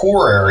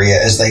core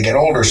area as they get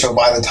older. So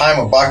by the time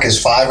a buck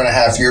is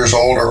 5.5 years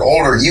old or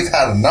older, you've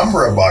had a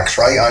number of bucks,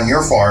 right, on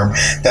your farm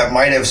that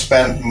might have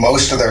spent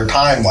most of their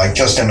time like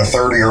just in a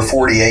 30 or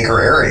 40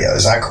 acre area.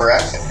 Is that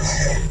correct?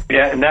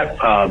 Yeah, and that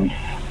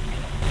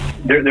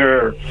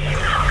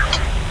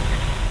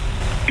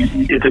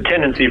it's a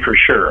tendency for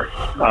sure.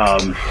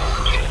 I'm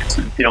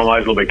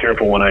always a little bit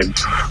careful when I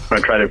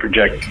try to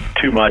project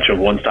too much of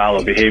one style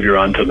of behavior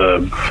onto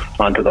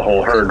the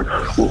whole herd.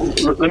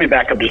 Let me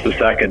back up just a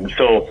second.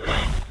 So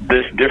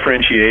this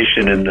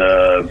differentiation in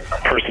the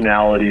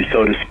personality,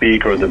 so to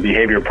speak, or the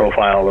behavior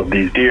profile of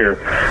these deer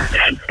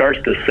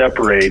starts to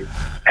separate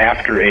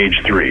after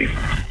age 3.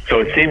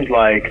 So it seems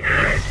like,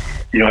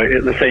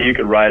 let's say you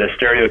could write a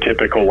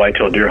stereotypical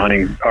whitetail deer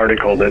hunting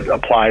article that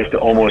applies to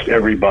almost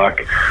every buck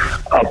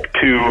up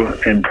to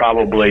and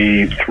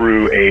probably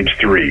through age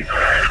 3.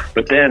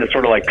 But then it's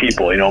sort of like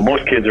people,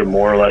 most kids are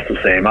more or less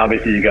the same.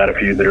 Obviously you got a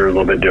few that are a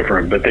little bit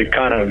different, but they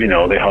kind of,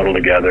 they huddle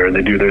together and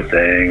they do their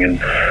thing.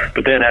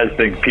 But then as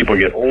the people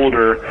get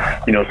older,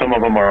 some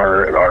of them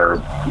are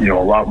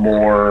a lot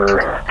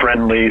more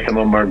friendly. Some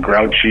of them are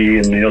grouchy,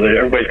 and,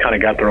 everybody's kind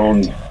of got their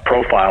own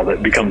profile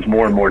that becomes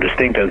more and more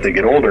distinct as they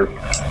get older.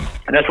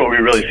 And that's what we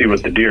really see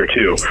with the deer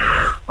too.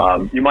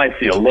 You might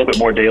see a little bit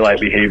more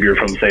daylight behavior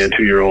from, say, a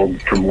 2-year-old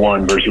from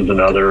one versus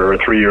another, or a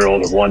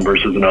 3-year-old of one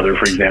versus another,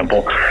 for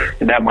example.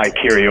 And that might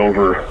carry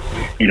over,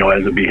 you know,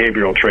 as a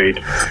behavioral trait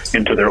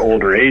into their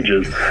older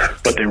ages.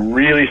 But they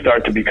really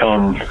start to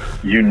become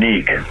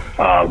unique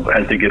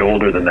as they get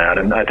older than that.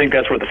 And I think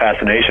that's where the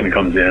fascination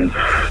comes in,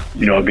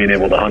 you know, being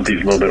able to hunt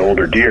these little bit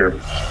older deer.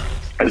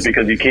 Is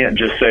because you can't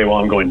just say, well,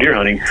 I'm going deer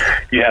hunting.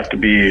 You have to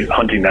be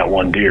hunting that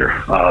one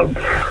deer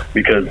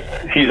because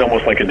he's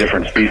almost like a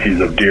different species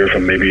of deer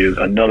from maybe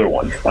another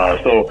one.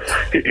 So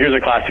here's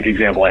a classic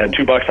example. I had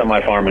 2 bucks on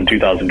my farm in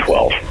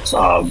 2012.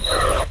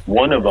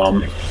 One of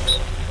them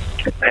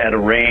had a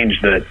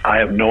range that I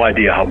have no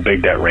idea how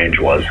big that range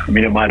was. I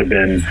mean, it might have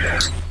been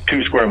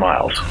 2 square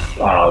miles.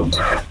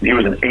 He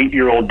was an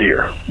 8-year-old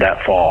deer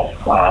that fall.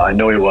 I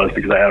know he was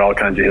because I had all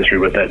kinds of history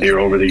with that deer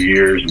over the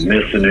years,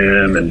 missing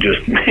him, and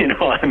just, you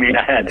know, I mean,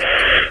 I had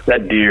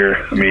that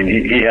deer. I mean,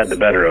 he had the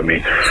better of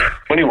me.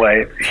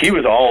 Anyway, he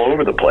was all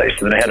over the place.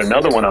 And then I had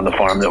another one on the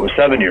farm that was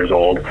 7 years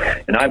old,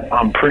 and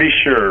I'm pretty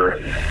sure,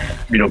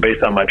 you know,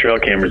 based on my trail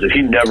cameras, that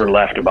he never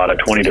left about a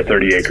 20 to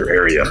 30 acre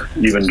area,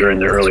 even during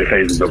the early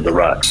phases of the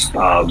rut.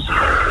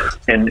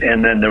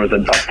 And then there was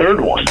a third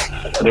one.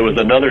 There was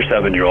another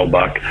 7-year-old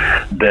buck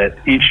that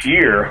each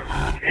year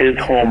his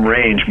home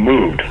range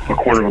moved a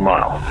quarter of a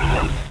mile.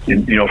 You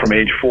know, from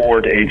age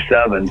 4 to age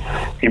 7,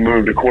 he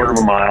moved a quarter of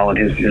a mile, and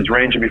his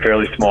range would be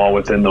fairly small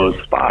within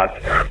those spots,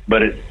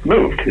 but it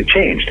moved, it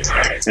changed.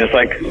 And it's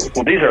like,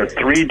 well, these are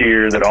 3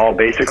 deer that all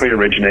basically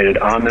originated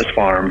on this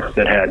farm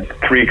that had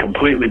 3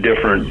 completely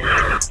different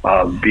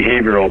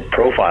behavioral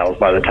profiles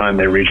by the time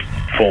they reached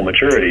full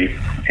maturity.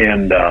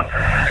 And,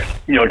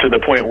 you know, to the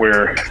point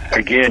where,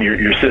 again,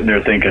 you're sitting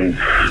there thinking,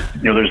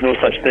 you know, there's no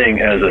such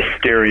thing as a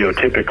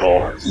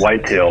stereotypical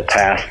whitetail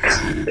past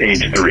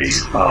age 3.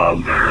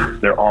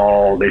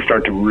 They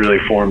start to really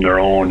form their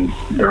own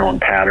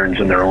patterns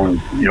and their own,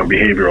 you know,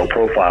 behavioral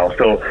profile.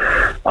 So,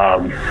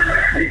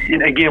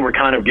 again, we're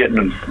kind of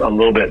getting a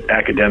little bit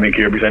academic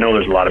here because I know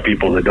there's a lot of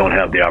people that don't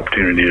have the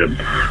opportunity to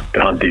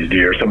hunt these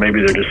deer. So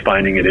maybe they're just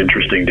finding it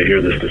interesting to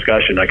hear this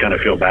discussion. I kind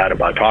of feel bad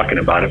about talking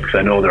about it because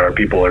I know there are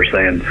people that are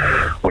saying,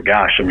 well,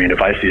 gosh, I mean,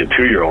 if I see a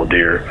 2-year-old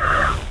deer,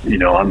 you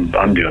know,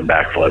 I'm doing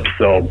backflips.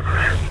 So,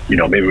 you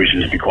know, maybe we should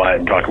just be quiet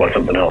and talk about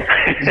something else.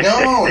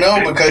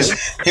 No, because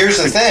here's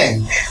the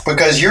thing.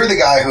 Because you're the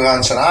guy who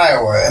hunts in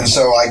Iowa, and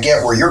so I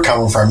get where you're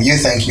coming from. You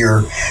think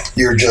you're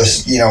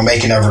just, you know,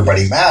 making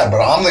everybody mad,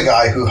 but I'm the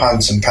guy who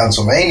hunts in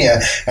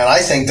Pennsylvania, and I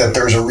think that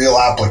there's a real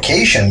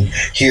application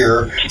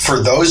here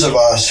for those of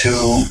us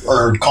who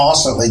are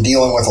constantly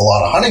dealing with a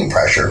lot of hunting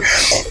pressure,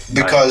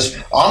 because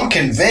I'm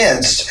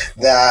convinced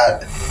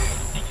that,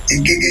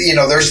 you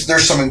know,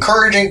 there's some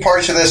encouraging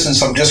parts of this and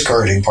some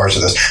discouraging parts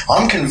of this.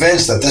 I'm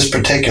convinced that this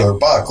particular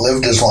buck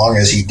lived as long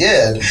as he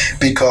did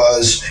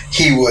because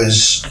he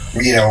was,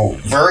 you know,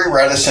 very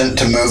reticent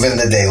to move in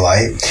the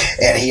daylight,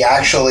 and he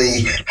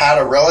actually had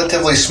a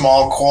relatively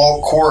small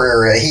core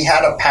area. He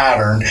had a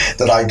pattern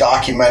that I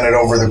documented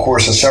over the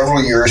course of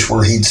several years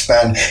where he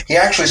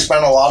actually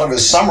spent a lot of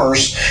his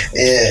summers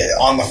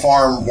on the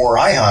farm where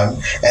I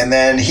hunt, and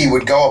then he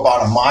would go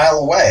about a mile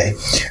away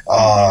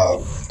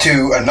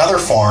to another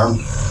farm,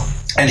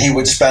 and he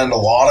would spend a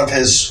lot of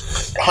his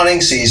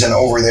hunting season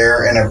over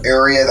there in an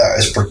area that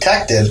is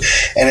protected.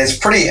 And it's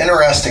pretty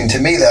interesting to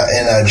me that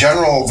in a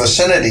general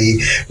vicinity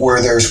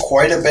where there's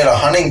quite a bit of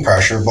hunting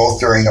pressure, both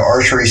during the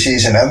archery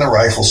season and the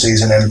rifle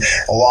season, and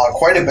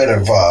quite a bit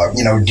of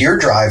deer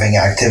driving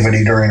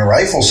activity during the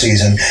rifle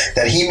season,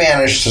 that he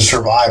managed to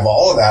survive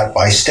all of that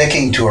by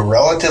sticking to a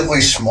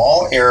relatively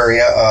small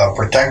area, a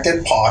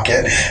protected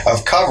pocket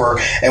of cover.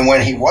 And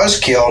when he was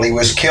killed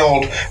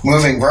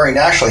moving very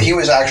naturally. He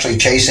was actually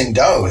chasing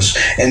does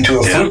into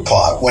a food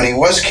plot when he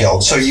was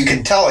killed. So you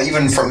can tell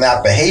even from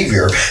that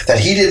behavior that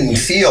he didn't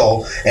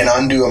feel an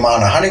undue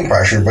amount of hunting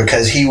pressure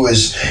because he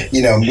was,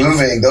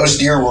 moving. Those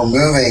deer were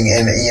moving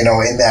in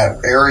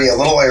that area,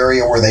 little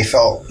area where they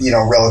felt,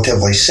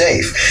 relatively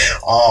safe.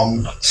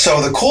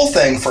 So the cool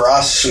thing for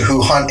us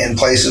who hunt in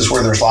places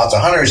where there's lots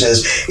of hunters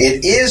is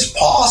it is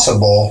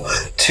possible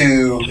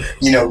to,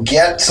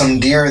 get some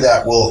deer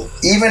that will,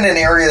 even in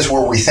areas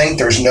where we think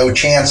there's no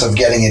chance of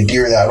getting a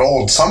deer that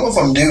old, some of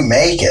them do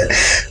make it.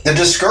 The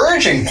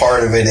discouraging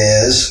part of it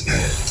is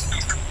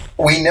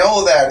we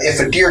know that if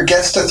a deer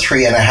gets to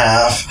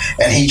 3.5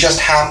 and he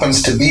just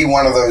happens to be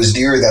one of those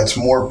deer that's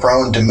more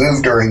prone to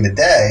move during the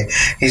day,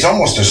 he's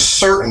almost as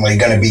certainly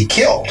going to be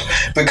killed.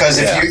 Because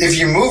if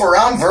you move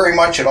around very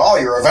much at all,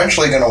 you're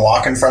eventually going to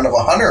walk in front of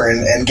a hunter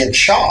and get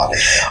shot.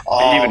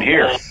 Even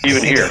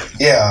here.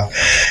 Yeah.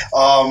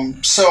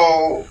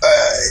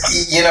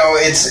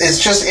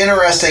 It's just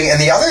interesting. And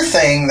the other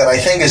thing that I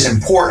think is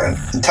important,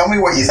 and tell me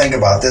what you think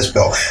about this,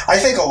 Bill. I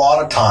think a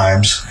lot of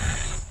times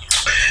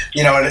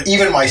and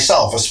even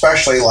myself,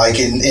 especially like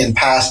in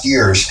past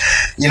years,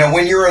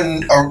 when you're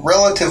a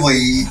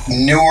relatively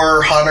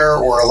newer hunter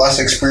or a less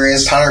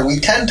experienced hunter, we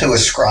tend to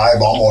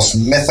ascribe almost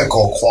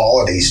mythical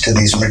qualities to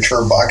these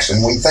mature bucks.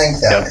 And we think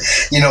that,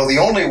 the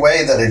only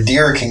way that a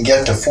deer can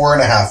get to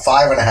 4.5,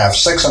 5.5,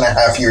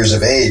 6.5 years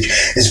of age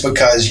is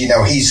because,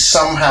 he's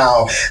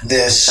somehow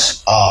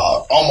this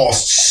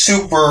almost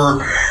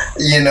super,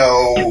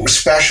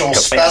 special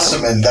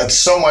specimen that's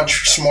so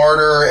much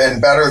smarter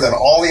and better than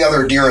all the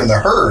other deer in the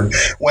herd.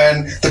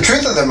 When the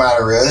truth of the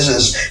matter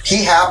is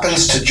he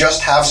happens to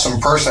just have some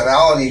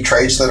personality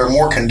traits that are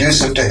more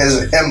conducive to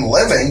him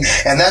living,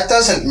 and that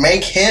doesn't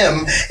make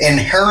him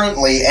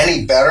inherently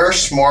any better,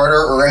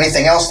 smarter, or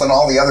anything else than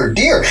all the other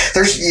deer.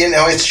 There's,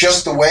 it's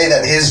just the way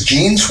that his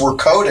genes were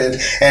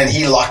coded, and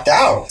he lucked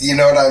out. You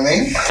know what I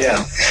mean?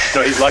 Yeah.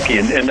 No, he's lucky,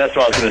 and that's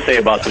what I was going to say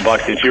about the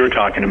buck that you were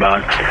talking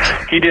about.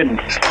 He didn't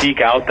seek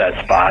out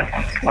that spot.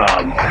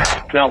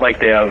 It's not like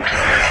they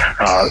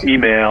have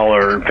email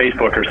or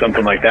Facebook or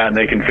something like that, and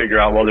they can figure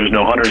out, well, there's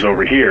no hunters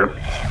over here.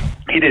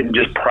 He didn't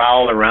just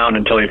prowl around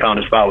until he found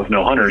a spot with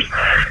no hunters.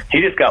 He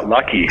just got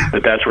lucky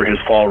that that's where his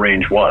fall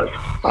range was.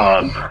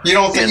 You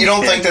don't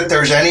think that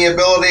there's any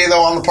ability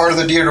though on the part of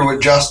the deer to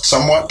adjust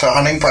somewhat to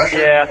hunting pressure?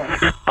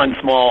 Yeah, on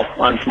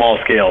small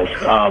scales.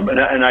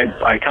 And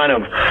I kind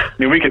of,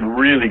 we could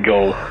really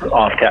go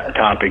off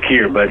topic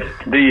here, but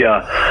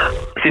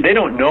they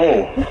don't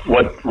know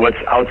what's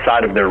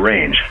outside of their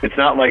range. It's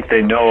not like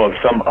they know of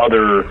some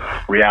other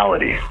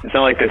reality. It's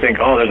not like they think,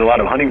 oh, there's a lot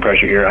of hunting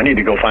pressure here, I need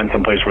to go find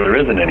some place where there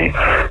isn't any.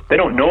 They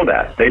don't know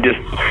that.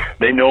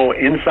 They know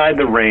inside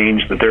the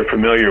range that they're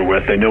familiar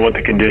with. They know what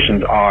the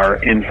conditions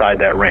are inside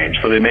that range.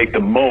 So they make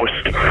the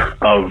most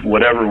of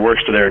whatever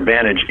works to their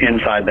advantage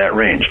inside that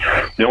range.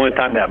 The only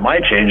time that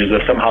might change is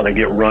if somehow they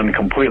get run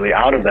completely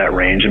out of that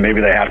range and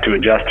maybe they have to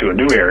adjust to a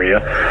new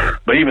area.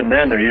 But even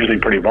then, they're usually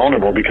pretty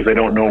vulnerable because they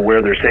don't know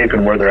where they're safe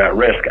and where they're at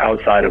risk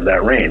outside of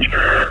that range.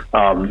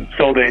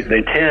 So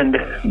they tend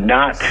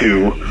not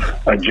to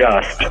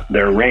adjust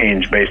their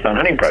range based on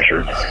hunting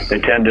pressure. They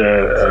tend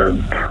to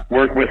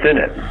work within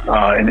it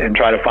and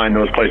try to find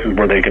those places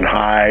where they can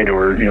hide,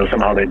 or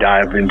somehow they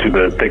dive into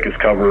the thickest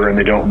cover and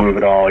they don't move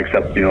at all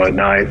except at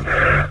night.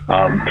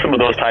 Some of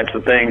those types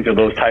of things or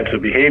those types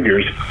of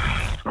behaviors.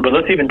 But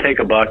let's even take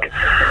a buck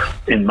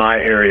in my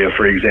area,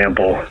 for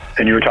example,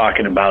 and you were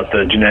talking about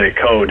the genetic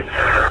code.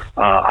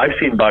 I've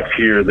seen bucks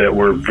here that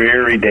were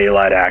very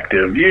daylight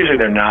active. Usually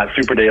they're not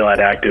super daylight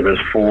active as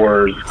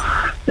 4s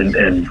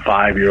and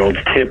 5-year-olds,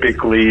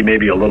 typically,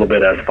 maybe a little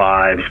bit as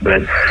 5s,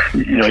 but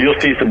you'll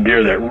see some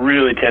deer that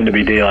really tend to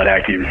be daylight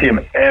active. You see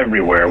them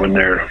everywhere when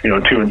they're 2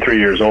 and 3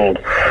 years old.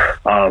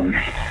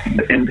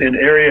 In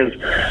areas,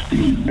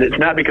 it's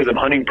not because of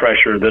hunting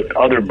pressure that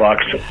other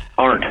bucks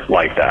aren't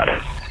like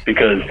that,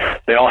 because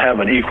they all have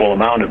an equal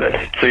amount of it.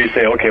 So you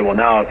say, okay, well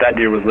now if that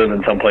deer was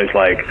living someplace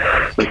like,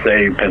 let's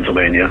say,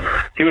 Pennsylvania,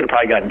 he would have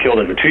probably gotten killed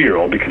as a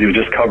 2-year-old because he was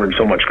just covered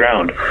so much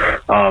ground.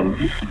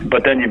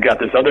 But then you've got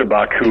this other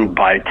buck who,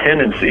 by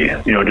tendency,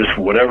 just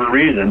for whatever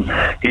reason,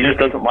 he just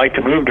doesn't like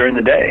to move during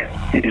the day.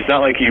 It's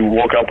not like he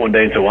woke up one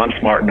day and said, well, I'm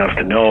smart enough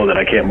to know that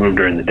I can't move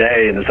during the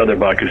day, and this other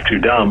buck is too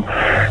dumb.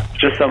 It's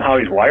just somehow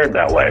he's wired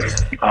that way.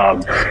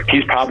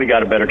 He's probably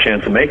got a better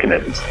chance of making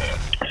it.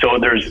 So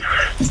there's,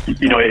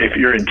 if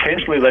you're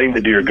intentionally letting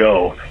the deer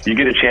go, you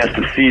get a chance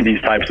to see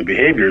these types of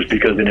behaviors,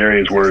 because in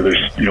areas where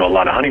there's, a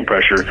lot of hunting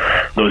pressure,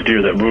 those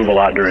deer that move a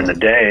lot during the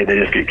day, they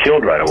just get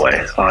killed right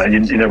away.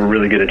 And you never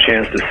really get a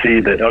chance to see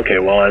that, okay,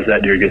 well, as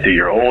that deer gets a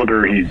year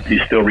older, he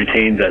still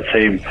retains that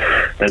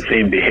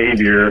same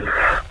behavior.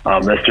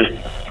 That's just,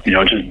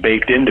 just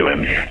baked into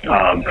him.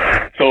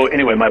 So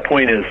anyway, my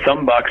point is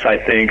some bucks, I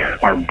think,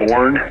 are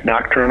born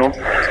nocturnal,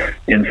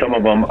 and some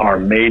of them are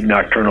made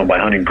nocturnal by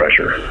hunting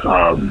pressure.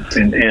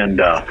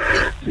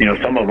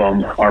 Some of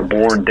them are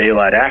born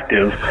daylight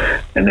active,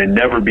 and they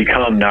never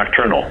become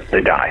nocturnal.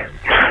 They die.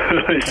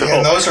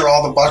 And those are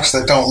all the bucks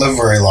that don't live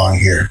very long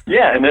here.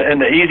 Yeah,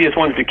 and the easiest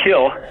ones to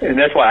kill, and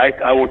that's why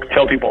I will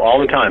tell people all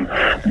the time,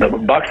 the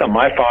bucks on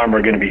my farm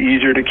are going to be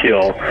easier to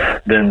kill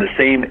than the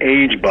same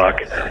age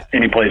buck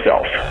anyplace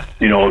else.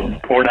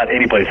 Or not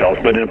anyplace else,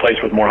 but in a place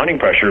with more hunting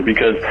pressure,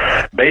 because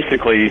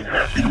basically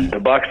the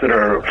bucks that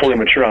are fully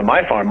mature on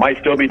my farm might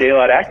still be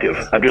daylight active.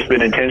 I've just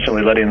been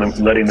intentionally letting them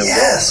go.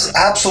 Yes,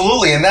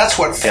 absolutely. And that's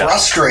what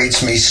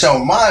frustrates me so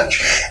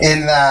much,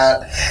 in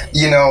that,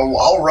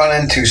 I'll run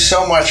into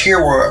so much here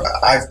where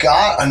I've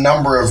got a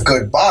number of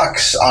good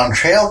bucks on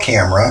trail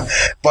camera,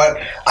 but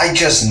I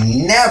just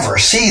never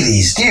see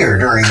these deer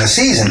during the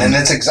season. And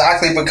it's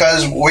exactly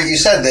because what you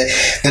said,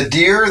 the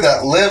deer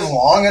that live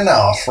long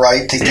enough,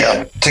 right, to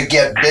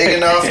get big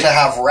enough to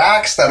have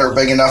racks that are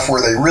big enough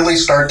where they really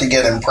start to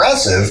get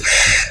impressive,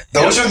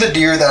 Those are the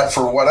deer that,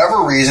 for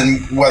whatever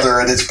reason, whether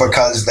it's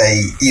because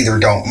they either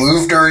don't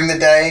move during the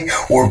day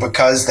or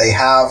because they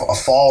have a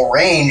fall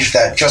range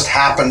that just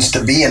happens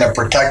to be in a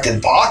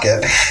protected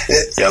pocket,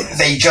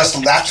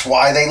 that's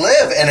why they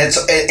live. And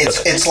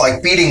it's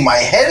like beating my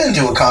head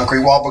into a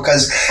concrete wall,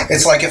 because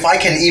it's like, if I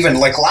can even,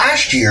 like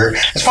last year,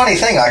 it's a funny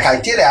thing, like I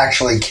did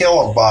actually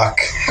kill a buck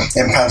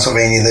in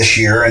Pennsylvania this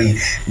year, and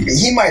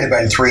he might have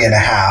been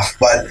 3.5,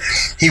 but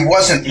he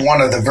wasn't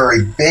one of the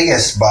very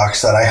biggest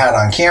bucks that I had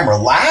on camera.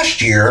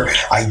 Last year,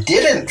 I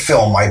didn't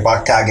film my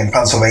buck tag in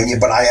Pennsylvania,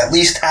 but I at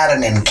least had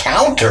an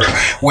encounter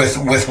with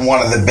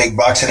one of the big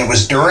bucks, and it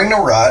was during the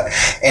rut,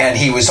 and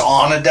he was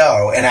on a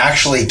doe and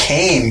actually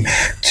came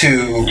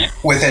to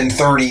within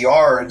 30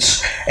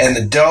 yards, and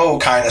the doe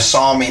kind of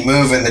saw me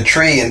move in the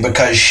tree, and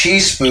because she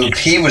spooked,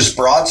 he was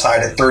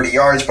broadside at 30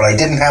 yards, but I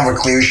didn't have a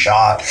clear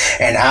shot,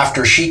 and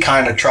after she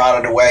kind of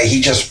trotted away,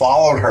 he just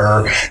followed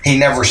her. He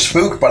never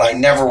spooked, but I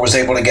never was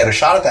able to get a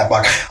shot at that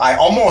buck. I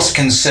almost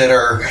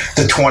consider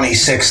the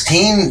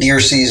 2016 deer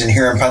season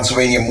here in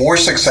Pennsylvania more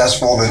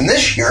successful than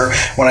this year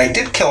when I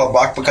did kill a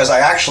buck, because I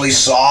actually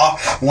saw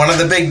one of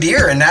the big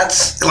deer. And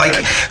that's like,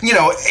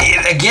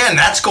 again,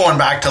 that's going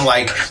back to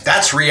like,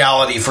 that's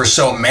reality for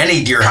so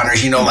many deer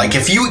hunters. Like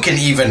if you can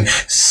even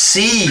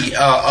see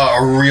a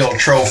real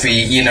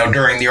trophy,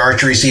 during the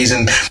archery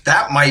season,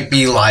 that might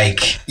be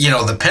like,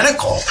 the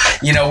pinnacle,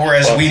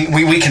 whereas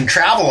we can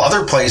travel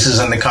other places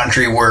in the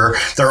country where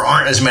there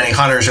aren't as many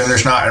hunters and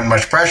there's not as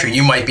much pressure.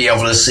 You might be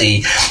able to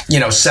see,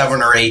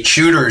 7 or 8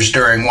 shooters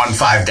during one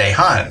 5-day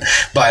hunt,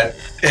 but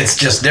it's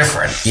just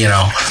different,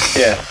 Yeah.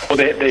 Well,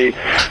 they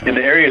in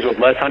the areas with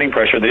less hunting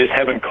pressure, they just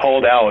haven't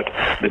called out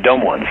the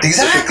dumb ones.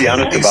 Exactly. Let's just be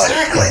honest about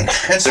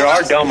it. And so there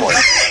are dumb ones.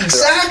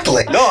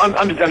 Exactly. No,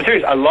 I'm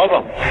serious. I love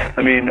them.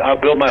 I mean,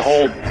 I'll build my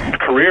whole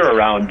career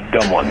around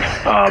dumb ones.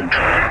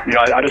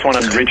 I just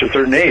want them to reach a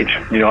certain age.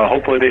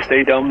 Hopefully they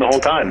stay dumb the whole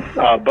time.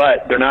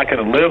 But they're not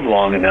going to live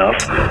long enough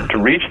to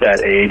reach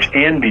that age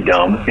and be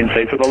dumb in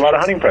states with a lot of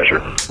hunting pressure.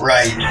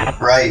 Right.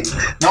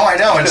 No, I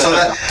know.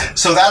 And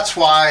so that's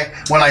why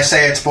when I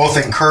say it's both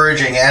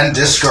encouraging and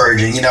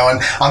discouraging, and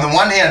on the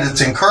one hand,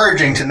 it's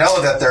encouraging to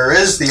know that there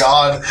is the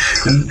odd,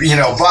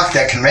 buck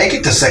that can make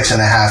it to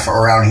 6.5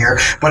 around here,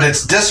 but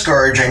it's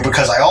discouraging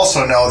because I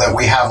also know that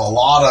we have a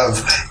lot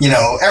of,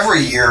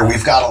 every year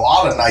we've got a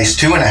lot of nice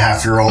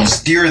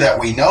 2.5-year-olds, deer that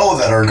we know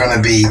that are going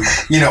to be,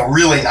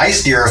 really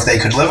nice deer if they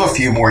could live a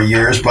few more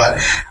years,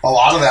 but a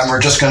lot of them are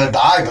just going to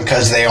die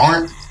because they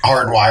aren't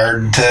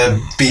hardwired to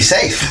be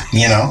safe,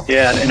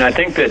 Yeah, and I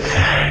think that,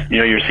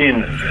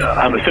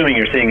 I'm assuming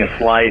you're seeing a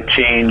slight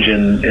change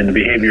in the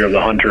behavior of the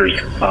hunters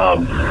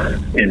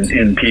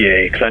in PA,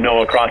 because I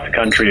know across the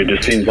country it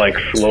just seems like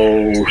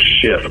slow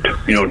shift,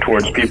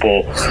 towards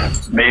people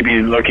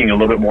maybe looking a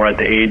little bit more at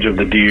the age of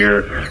the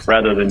deer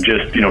rather than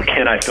just,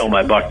 can I fill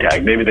my buck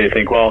tag? Maybe they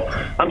think, well,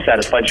 I'm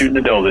satisfied shooting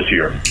the doe this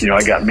year.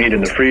 I got meat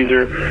in the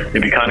freezer.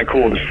 It'd be kind of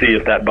cool to see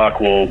if that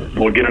buck will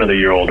get another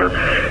year older.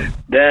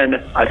 Then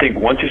I think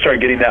once you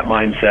start getting that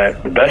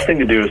mindset, the best thing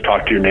to do is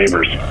talk to your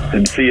neighbors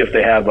and see if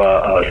they have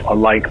a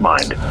like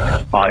mind.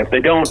 If they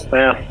don't,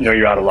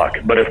 you're out of luck.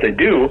 But if they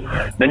do,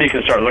 then you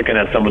can start looking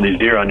at some of these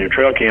deer on your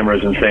trail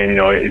cameras and saying,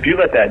 if you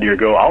let that deer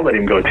go, I'll let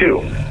him go too.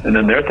 And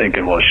then they're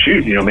thinking, well,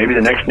 shoot, maybe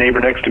the next neighbor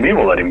next to me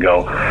will let him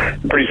go.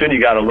 And pretty soon you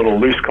got a little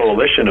loose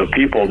coalition of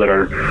people that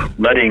are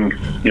letting,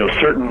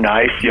 certain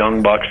nice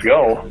young bucks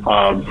go.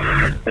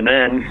 And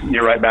then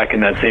you're right back in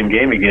that same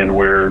game again,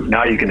 where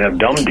now you can have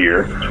dumb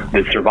deer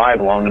that survive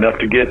long enough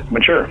to get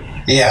mature.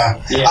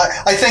 Yeah.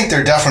 I think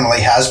there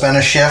definitely has been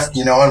a shift,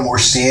 and we're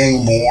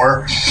seeing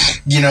more,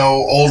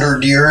 older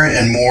deer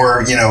and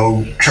more,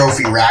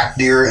 trophy rack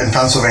deer in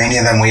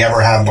Pennsylvania than we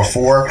ever have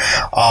before.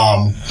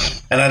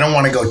 And I don't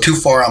want to go too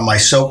far on my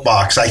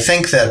soapbox. I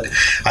think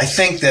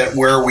that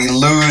where we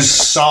lose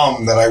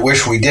some that I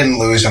wish we didn't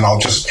lose, and I'll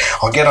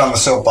get on the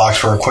soapbox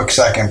for a quick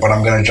second, but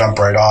I'm going to jump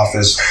right off,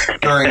 is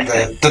during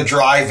the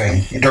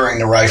driving during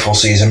the rifle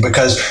season,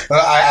 because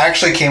I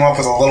actually came up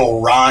with a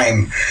little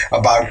rhyme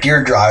about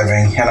deer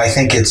driving, and I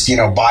think it's,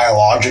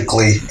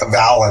 biologically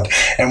valid.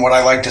 And what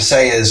I like to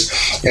say is,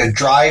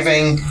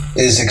 driving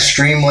is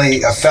extremely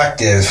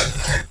effective,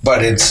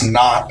 but it's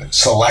not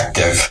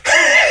selective.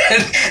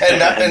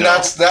 and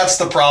that's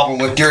the problem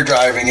with deer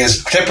driving,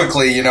 is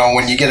typically,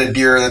 when you get a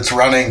deer that's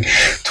running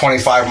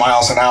 25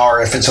 miles an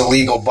hour, if it's a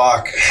legal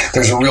buck,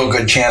 there's a real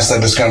good chance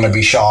that it's going to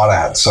be shot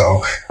at.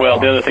 So, well,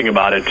 the other thing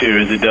about it too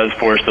is it does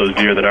force those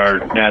deer that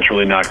are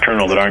naturally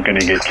nocturnal, that aren't going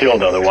to get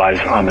killed otherwise,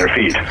 on their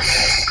feet.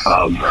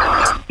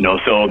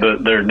 So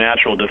their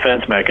natural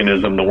defense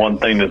mechanism, the one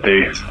thing that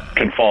they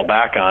can fall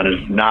back on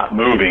is not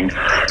moving,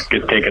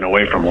 gets taken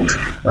away from them.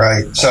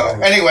 Right. So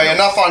anyway,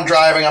 enough on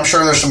driving. I'm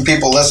sure there's some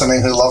people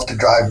listening who love to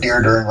drive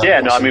deer during.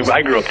 Yeah. No. I mean,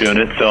 I grew up doing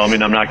it, so I'm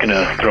not going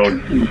to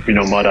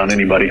throw mud on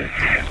anybody.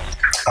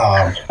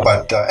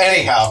 But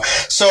anyhow,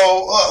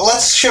 so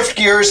let's shift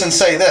gears and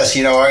say this.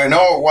 I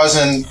know it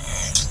wasn't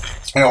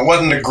it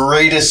wasn't the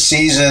greatest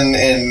season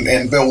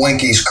in Bill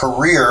Winke's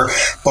career,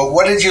 but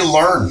what did you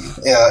learn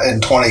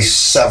in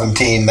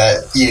 2017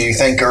 that you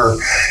think are,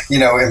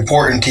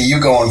 important to you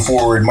going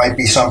forward, might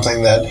be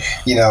something that,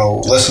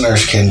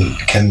 listeners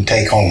can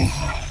take home?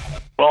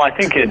 Well, I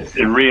think it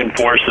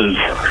reinforces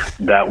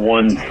that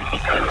one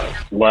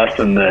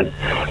lesson that,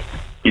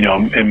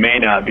 it may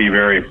not be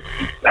very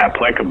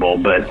applicable,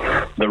 but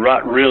the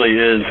rut really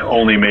is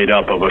only made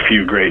up of a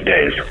few great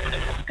days.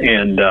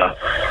 And,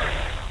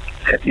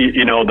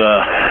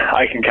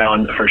 I can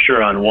count for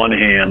sure on one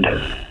hand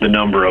the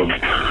number of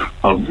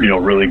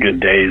really good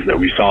days that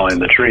we saw in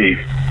the tree.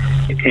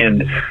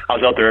 And I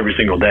was out there every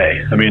single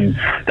day. I mean,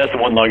 that's the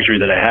one luxury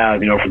that I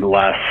have, for the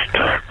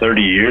last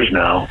 30 years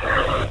now.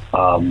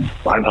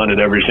 I've hunted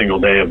every single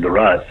day of the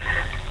rut.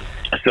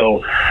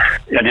 So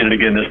I did it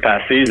again this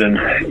past season,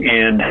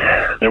 and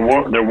there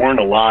weren't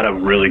a lot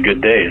of really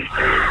good days.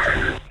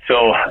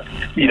 So,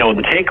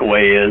 the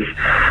takeaway is,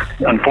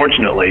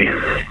 unfortunately,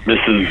 this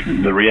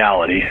is the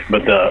reality,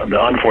 but the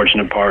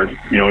unfortunate part,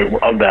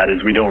 of that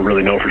is we don't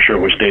really know for sure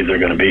which days they're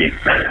going to be.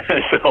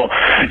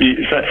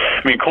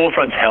 Cold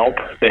fronts help.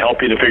 They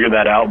help you to figure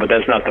that out, but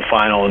that's not the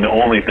final and the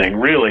only thing.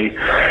 Really,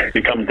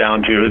 it comes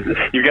down to,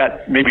 you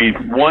got maybe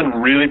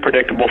one really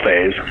predictable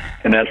phase,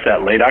 and that's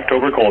that late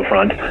October cold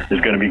front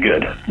is going to be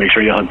good. Make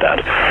sure you hunt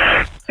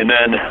that. And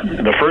then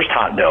the first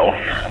hot doe,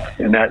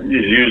 and that is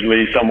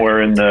usually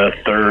somewhere in the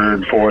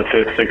 3rd, 4th,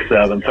 5th, 6th,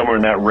 7th, somewhere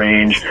in that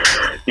range,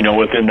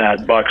 within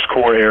that buck's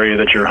core area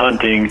that you're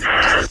hunting.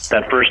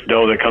 That first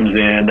doe that comes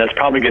in, that's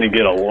probably going to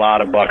get a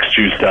lot of bucks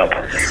juiced up.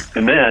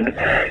 And then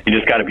you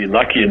just got to be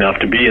lucky enough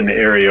to be in the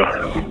area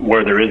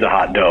where there is a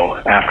hot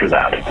doe after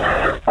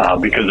that,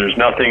 because there's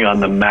nothing on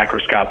the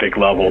macroscopic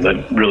level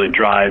that really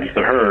drives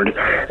the herd.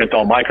 It's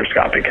all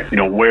microscopic.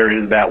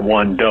 Where is that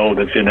one doe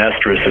that's in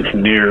estrus that's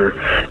near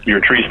your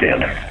tree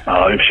stand?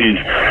 If she's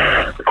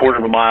a quarter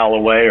of a mile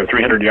away or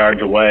 300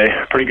 yards away,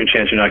 pretty good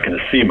chance you're not going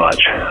to see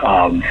much,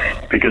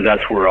 because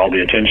that's where all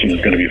the attention is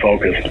going to be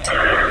focused.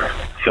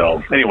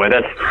 So anyway,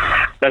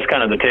 that's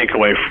kind of the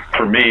takeaway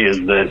for me, is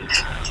that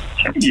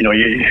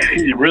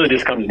it really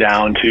just comes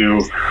down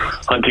to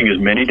hunting as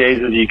many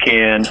days as you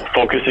can,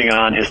 focusing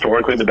on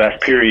historically the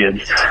best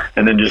periods,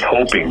 and then just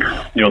hoping,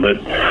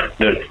 that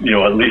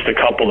at least a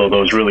couple of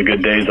those really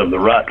good days of the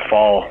rut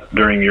fall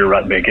during your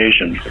rut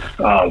vacations.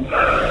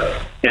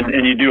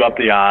 And you do up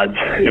the odds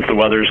if the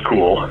weather is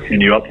cool,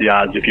 and you up the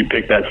odds if you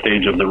pick that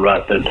stage of the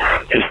rut that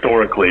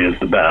historically is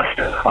the best.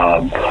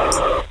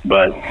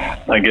 But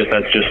I guess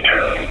that's just,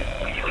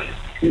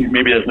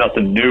 maybe that's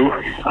nothing new.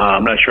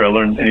 I'm not sure I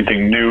learned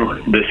anything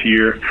new this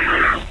year.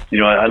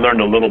 I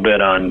learned a little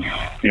bit on,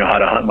 how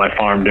to hunt my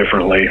farm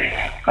differently.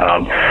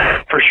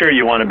 For sure,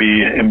 you want to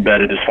be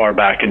embedded as far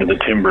back into the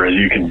timber as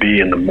you can be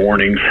in the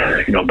mornings,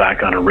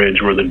 back on a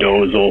ridge where the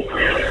does will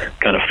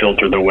kind of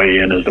filter their way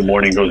in as the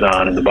morning goes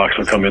on, and the bucks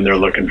will come in there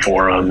looking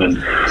for them. And,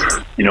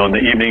 in the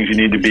evenings, you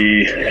need to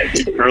be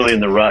early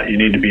in the rut, you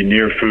need to be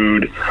near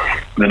food.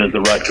 And then as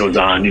the rut goes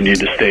on, you need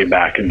to stay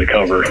back in the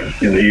cover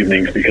in the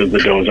evenings because the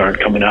does aren't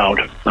coming out.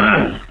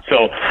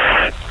 So,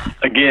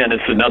 again,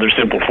 it's another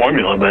simple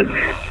formula, but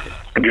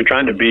if you're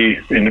trying to be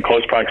in the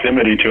close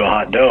proximity to a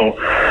hot doe,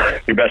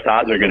 your best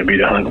odds are going to be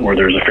to hunt where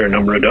there's a fair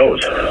number of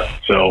does.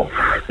 So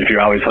if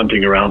you're always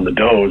hunting around the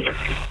does,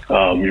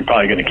 you're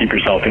probably going to keep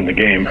yourself in the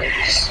game.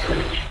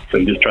 So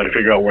you just try to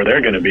figure out where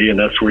they're going to be, and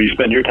that's where you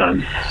spend your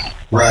time.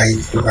 Right.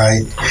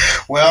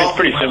 Well, it's a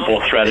pretty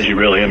simple strategy,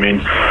 really. I mean,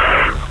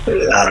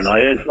 I don't know.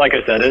 It's, like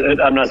I said,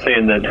 I'm not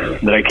saying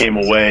that I came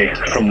away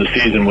from the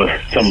season with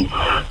some,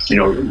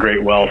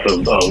 great wealth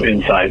of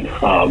insight,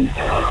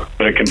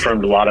 but it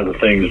confirmed a lot of the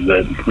things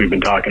that we've been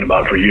talking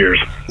about for years.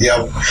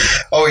 Yep.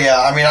 Oh, yeah.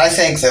 I mean, I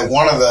think that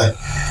one of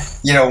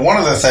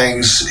the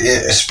things,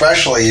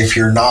 especially if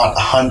you're not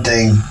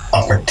hunting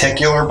a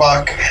particular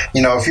buck,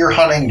 if you're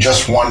hunting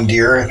just one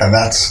deer, then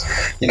that's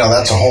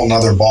a whole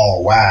nother ball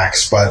of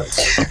wax. But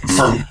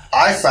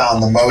I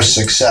found the most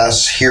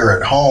success here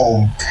at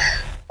home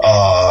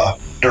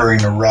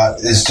during the rut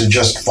is to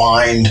just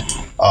find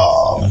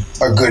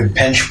a good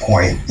pinch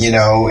point, in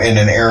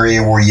an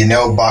area where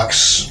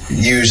bucks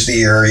use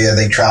the area,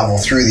 they travel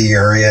through the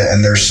area,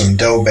 and there's some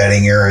doe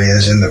bedding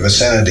areas in the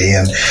vicinity,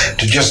 and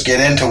to just get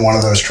into one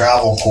of those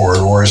travel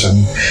corridors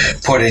and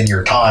put in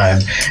your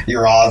time,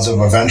 your odds of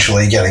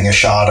eventually getting a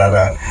shot at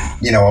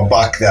a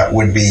buck that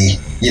would be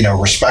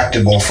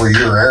respectable for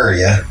your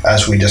area,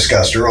 as we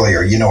discussed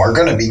earlier, are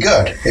going to be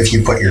good if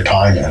you put your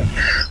time in.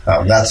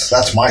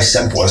 That's my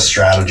simplest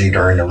strategy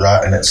during the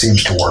rut, and it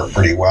seems to work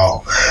pretty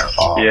well.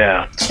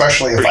 Yeah,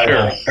 especially if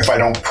I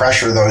don't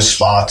pressure those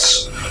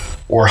spots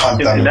or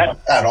hunt them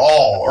at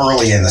all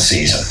early in the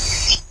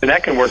season. And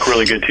that can work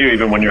really good too,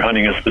 even when you're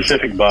hunting a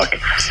specific buck,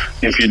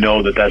 if you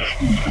know that that's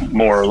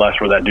more or less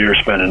where that deer is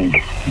spending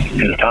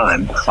his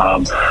time.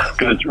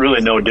 Because it's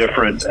really no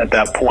different at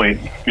that point.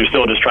 You're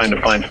still just trying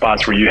to find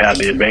spots where you have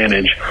the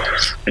advantage.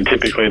 And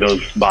typically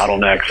those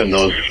bottlenecks and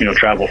those,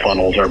 travel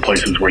funnels are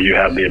places where you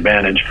have the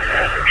advantage.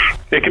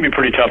 It can be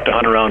pretty tough to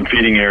hunt around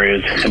feeding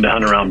areas and to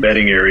hunt around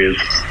bedding areas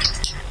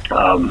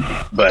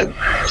But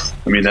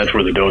I mean, that's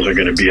where the does are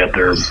going to be at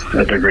their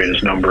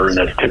greatest number, and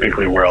that's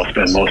typically where I'll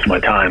spend most of my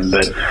time.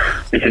 But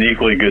it's an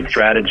equally good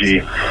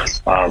strategy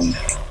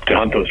to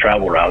hunt those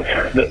travel routes.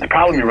 The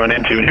problem you run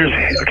into, and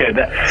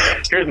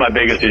here's my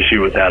biggest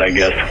issue with that, I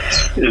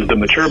guess, is the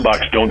mature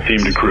bucks don't seem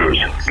to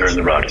cruise during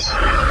the rut.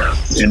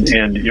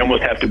 And you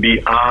almost have to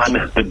be on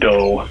the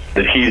doe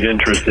that he's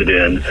interested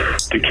in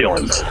to kill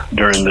him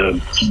during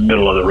the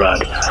middle of the rut.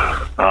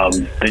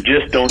 They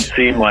just don't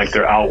seem like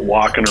they're out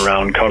walking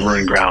around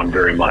covering ground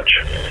very much.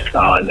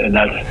 And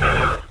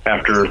that's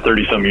after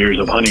 30-some years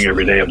of hunting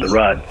every day of the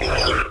rut.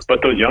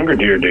 But those younger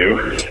deer do,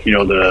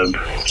 the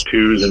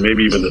 2s and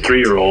maybe even the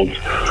 3-year-olds,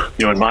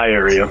 in my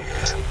area.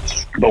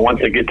 But once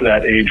they get to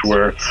that age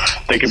where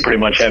they can pretty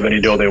much have any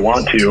doe they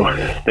want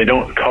to, they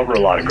don't cover a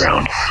lot of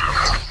ground.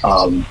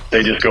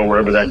 They just go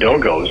wherever that doe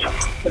goes.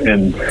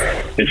 And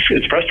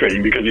it's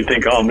frustrating because you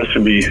think, this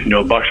should be,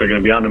 bucks are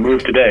going to be on the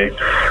move today.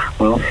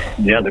 Well,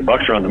 yeah, the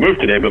bucks are on the move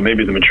today, but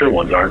maybe the mature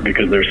ones aren't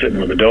because they're sitting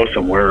with a doe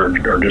somewhere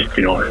or just,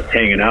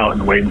 hanging out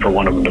and waiting for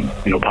one of them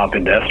to, pop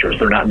into estrus.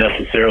 They're not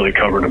necessarily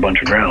covering a bunch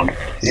of ground.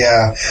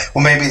 Yeah.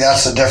 Well, maybe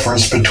that's the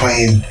difference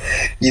between,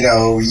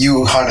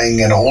 you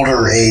hunting an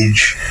older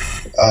age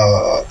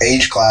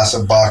class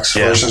of bucks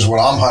versus what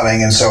I'm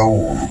hunting, and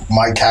so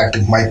my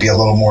tactic might be a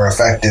little more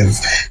effective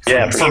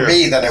for sure.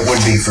 me than it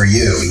would be for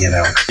you.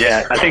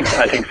 Yeah, I think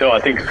so. I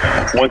think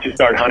once you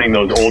start hunting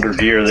those older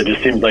deer, that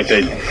just seems like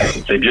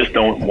they just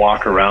don't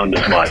walk around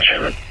as much.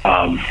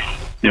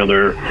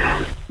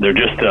 They're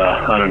just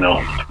I don't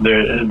know.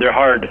 They're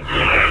hard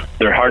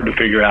to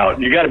figure out.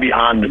 You got to be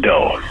on the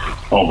doe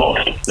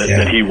almost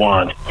that he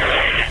wants.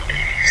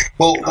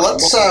 Well,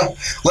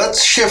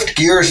 let's shift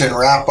gears and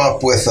wrap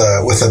up with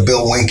a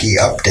Bill Winke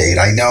update.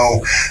 I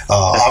know,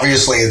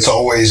 obviously, it's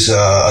always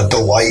a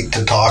delight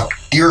to talk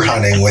deer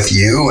hunting with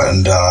you,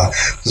 and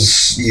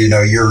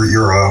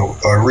you're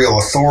a real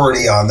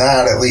authority on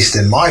that, at least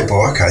in my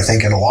book. I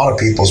think in a lot of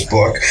people's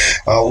book.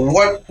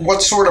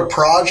 What sort of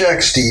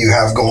projects do you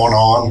have going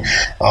on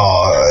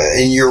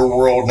in your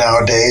world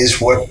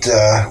nowadays? What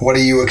are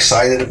you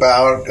excited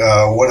about?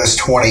 What does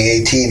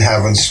 2018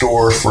 have in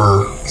store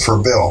for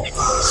Bill?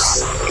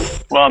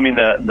 Well, I mean,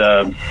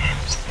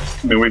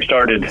 we've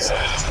started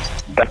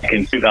back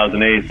in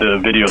 2008, the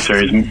video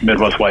series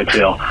Midwest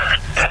Whitetail,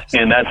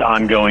 and that's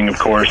ongoing, of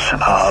course.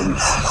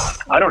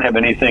 I don't have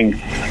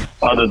anything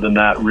other than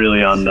that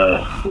really on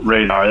the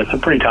radar. That's a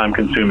pretty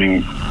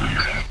time-consuming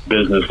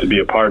business to be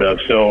a part of,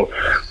 so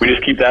we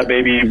just keep that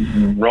baby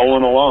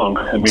rolling along.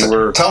 I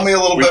mean, tell me a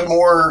little bit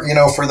more,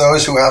 for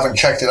those who haven't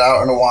checked it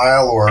out in a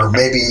while, or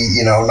maybe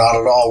not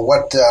at all.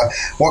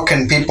 What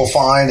can people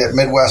find at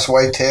Midwest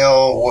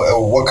Whitetail?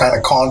 What kind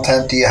of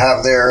content do you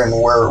have there, and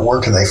where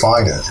can they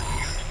find it?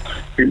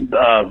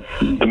 The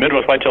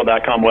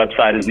MidwestWhitetail.com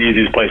website is the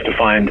easiest place to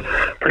find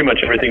pretty much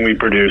everything we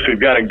produce. We've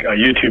got a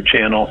YouTube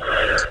channel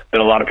that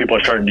a lot of people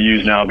are starting to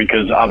use now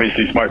because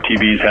obviously smart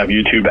TVs have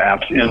YouTube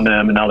apps in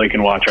them, and now they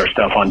can watch our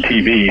stuff on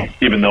TV,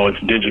 even though it's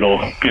digital,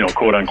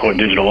 quote unquote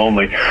digital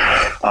only.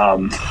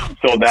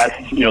 So that's,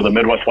 the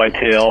Midwest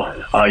Whitetail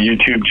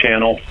YouTube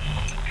channel.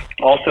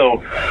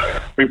 Also,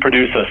 we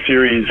produce a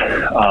series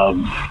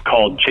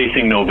called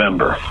Chasing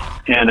November,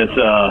 and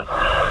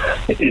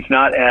it's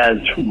not as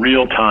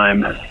real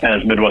time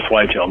as Midwest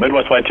Whitetail.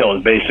 Midwest Whitetail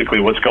is basically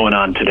what's going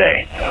on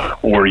today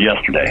or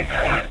yesterday,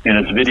 and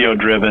it's video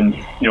driven.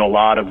 A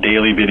lot of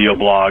daily video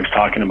blogs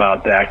talking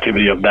about the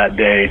activity of that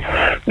day.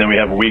 And then we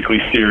have a weekly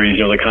series,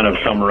 that kind of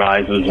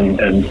summarizes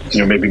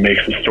and maybe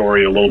makes the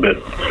story a little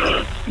bit,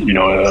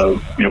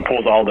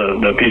 pulls all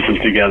the pieces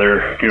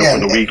together, for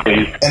the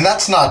weeklies. And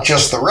that's not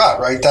just the rut,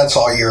 right? That's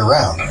all year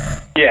round.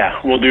 Yeah,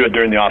 we'll do it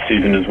during the off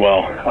season as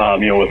well,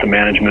 with the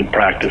management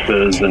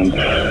practices and,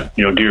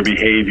 deer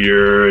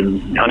behavior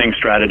and hunting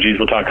strategies.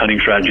 We'll talk hunting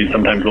strategies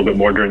sometimes a little bit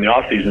more during the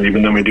off season,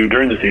 even than we do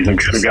during the season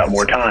because we've got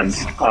more time.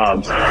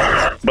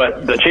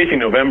 But the Chasing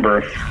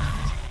November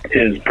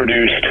is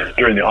produced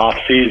during the off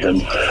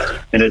season,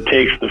 and it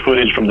takes the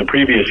footage from the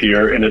previous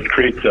year and it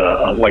creates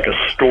a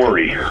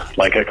story,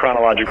 like a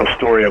chronological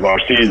story of our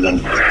season.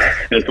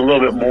 And it's a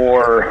little bit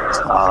more,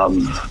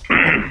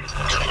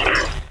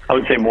 I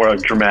would say more a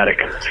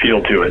dramatic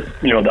feel to it.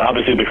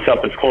 Obviously the stuff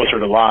that's closer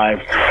to live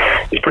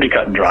is pretty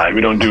cut and dry.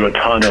 We don't do a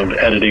ton of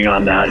editing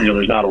on that.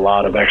 There's not a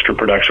lot of extra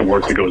production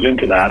work that goes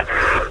into that.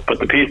 But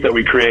the piece that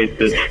we create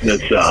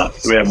that's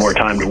we have more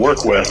time to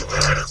work with,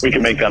 we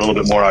can make that a little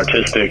bit more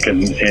artistic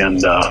and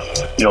a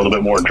little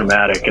bit more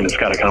dramatic, and it's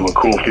got a kind of a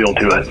cool feel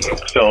to it.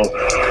 So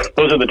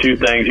those are the two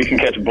things. You can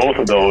catch both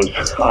of those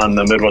on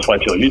the Midwest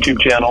Whitetail YouTube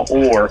channel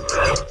or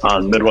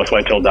on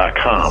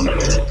MidwestWhitetail.com.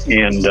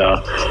 And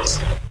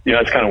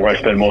that's kind of where I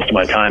spend most of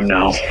my time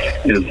now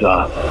is,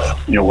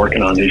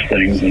 working on these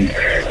things and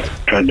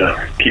trying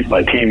to keep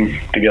my team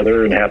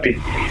together and happy.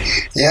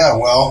 Yeah,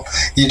 well,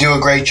 you do a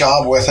great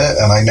job with it,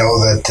 and I know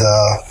that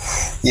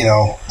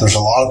there's a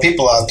lot of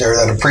people out there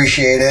that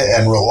appreciate it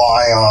and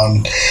rely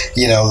on,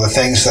 the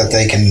things that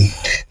they can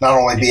not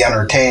only be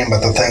entertained,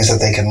 but the things that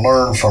they can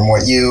learn from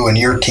what you and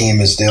your team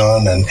is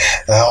doing, and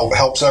it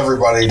helps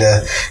everybody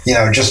to,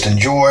 just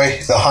enjoy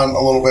the hunt a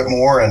little bit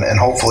more and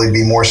hopefully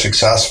be more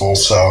successful.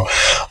 So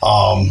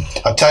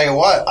I'll tell you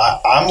what,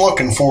 I'm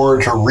looking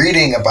forward to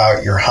reading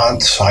about your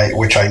hunts,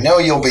 which I know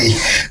you'll be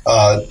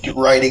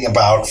writing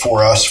about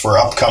for us for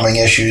upcoming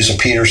issues of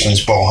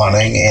Peterson's Bow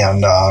Hunting,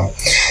 and I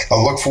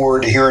look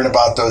forward to hearing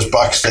about those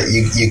bucks that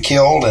you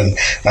killed, and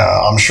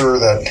I'm sure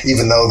that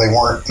even though they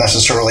weren't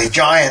necessarily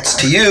giants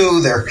to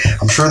you,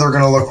 I'm sure they're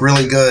going to look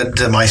really good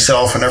to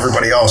myself and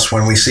everybody else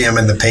when we see them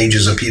in the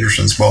pages of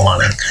Peterson's Bow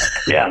Hunting.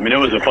 Yeah, it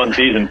was a fun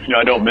season.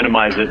 I don't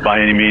minimize it by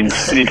any means.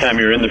 Anytime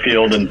you're in the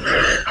field and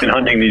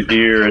hunting these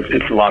deer,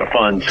 it's a lot of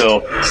fun.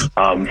 So,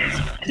 I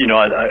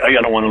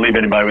don't want to leave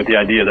anybody with the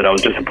idea that I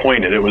was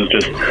disappointed. It was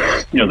just,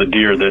 the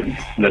deer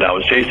that I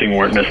was chasing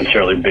weren't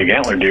necessarily big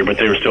antler deer, but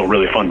they were still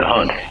really fun to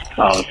hunt.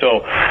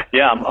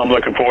 I'm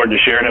looking forward to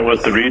sharing it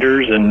with the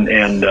readers, and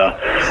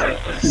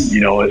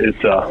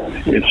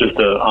it's just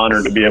an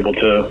honor to be able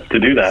to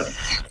do that.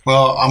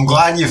 Well, I'm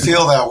glad you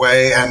feel that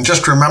way, and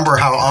just remember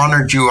how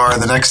honored you are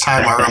the next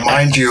time I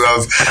remind you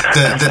of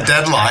the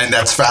deadline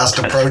that's fast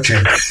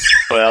approaching.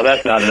 Well,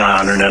 that's not an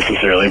honor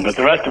necessarily, but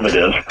the rest of it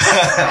is.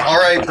 All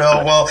right,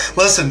 Bill. Well,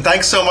 listen,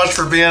 thanks so much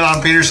for being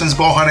on Peterson's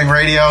Bow Hunting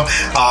Radio.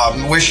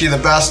 Wish you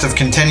the best of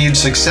continued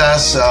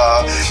success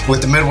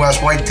with the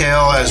Midwest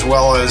Whitetail, as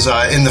well as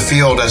in the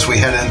field as we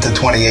head into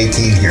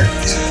 2018 here.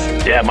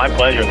 Yeah, my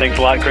pleasure. Thanks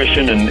a lot,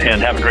 Christian,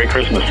 and have a great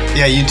Christmas.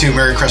 Yeah, you too.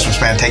 Merry Christmas,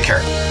 man. Take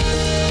care.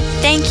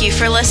 Thank you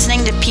for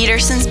listening to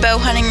Peterson's Bow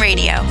Hunting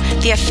Radio,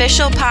 the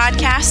official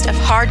podcast of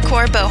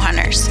hardcore bow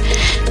hunters.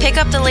 Pick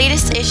up the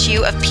latest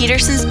issue of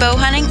Peterson's Bow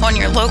Hunting on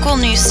your local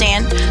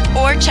newsstand,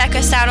 or check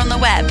us out on the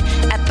web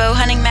at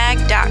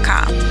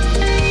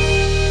bowhuntingmag.com.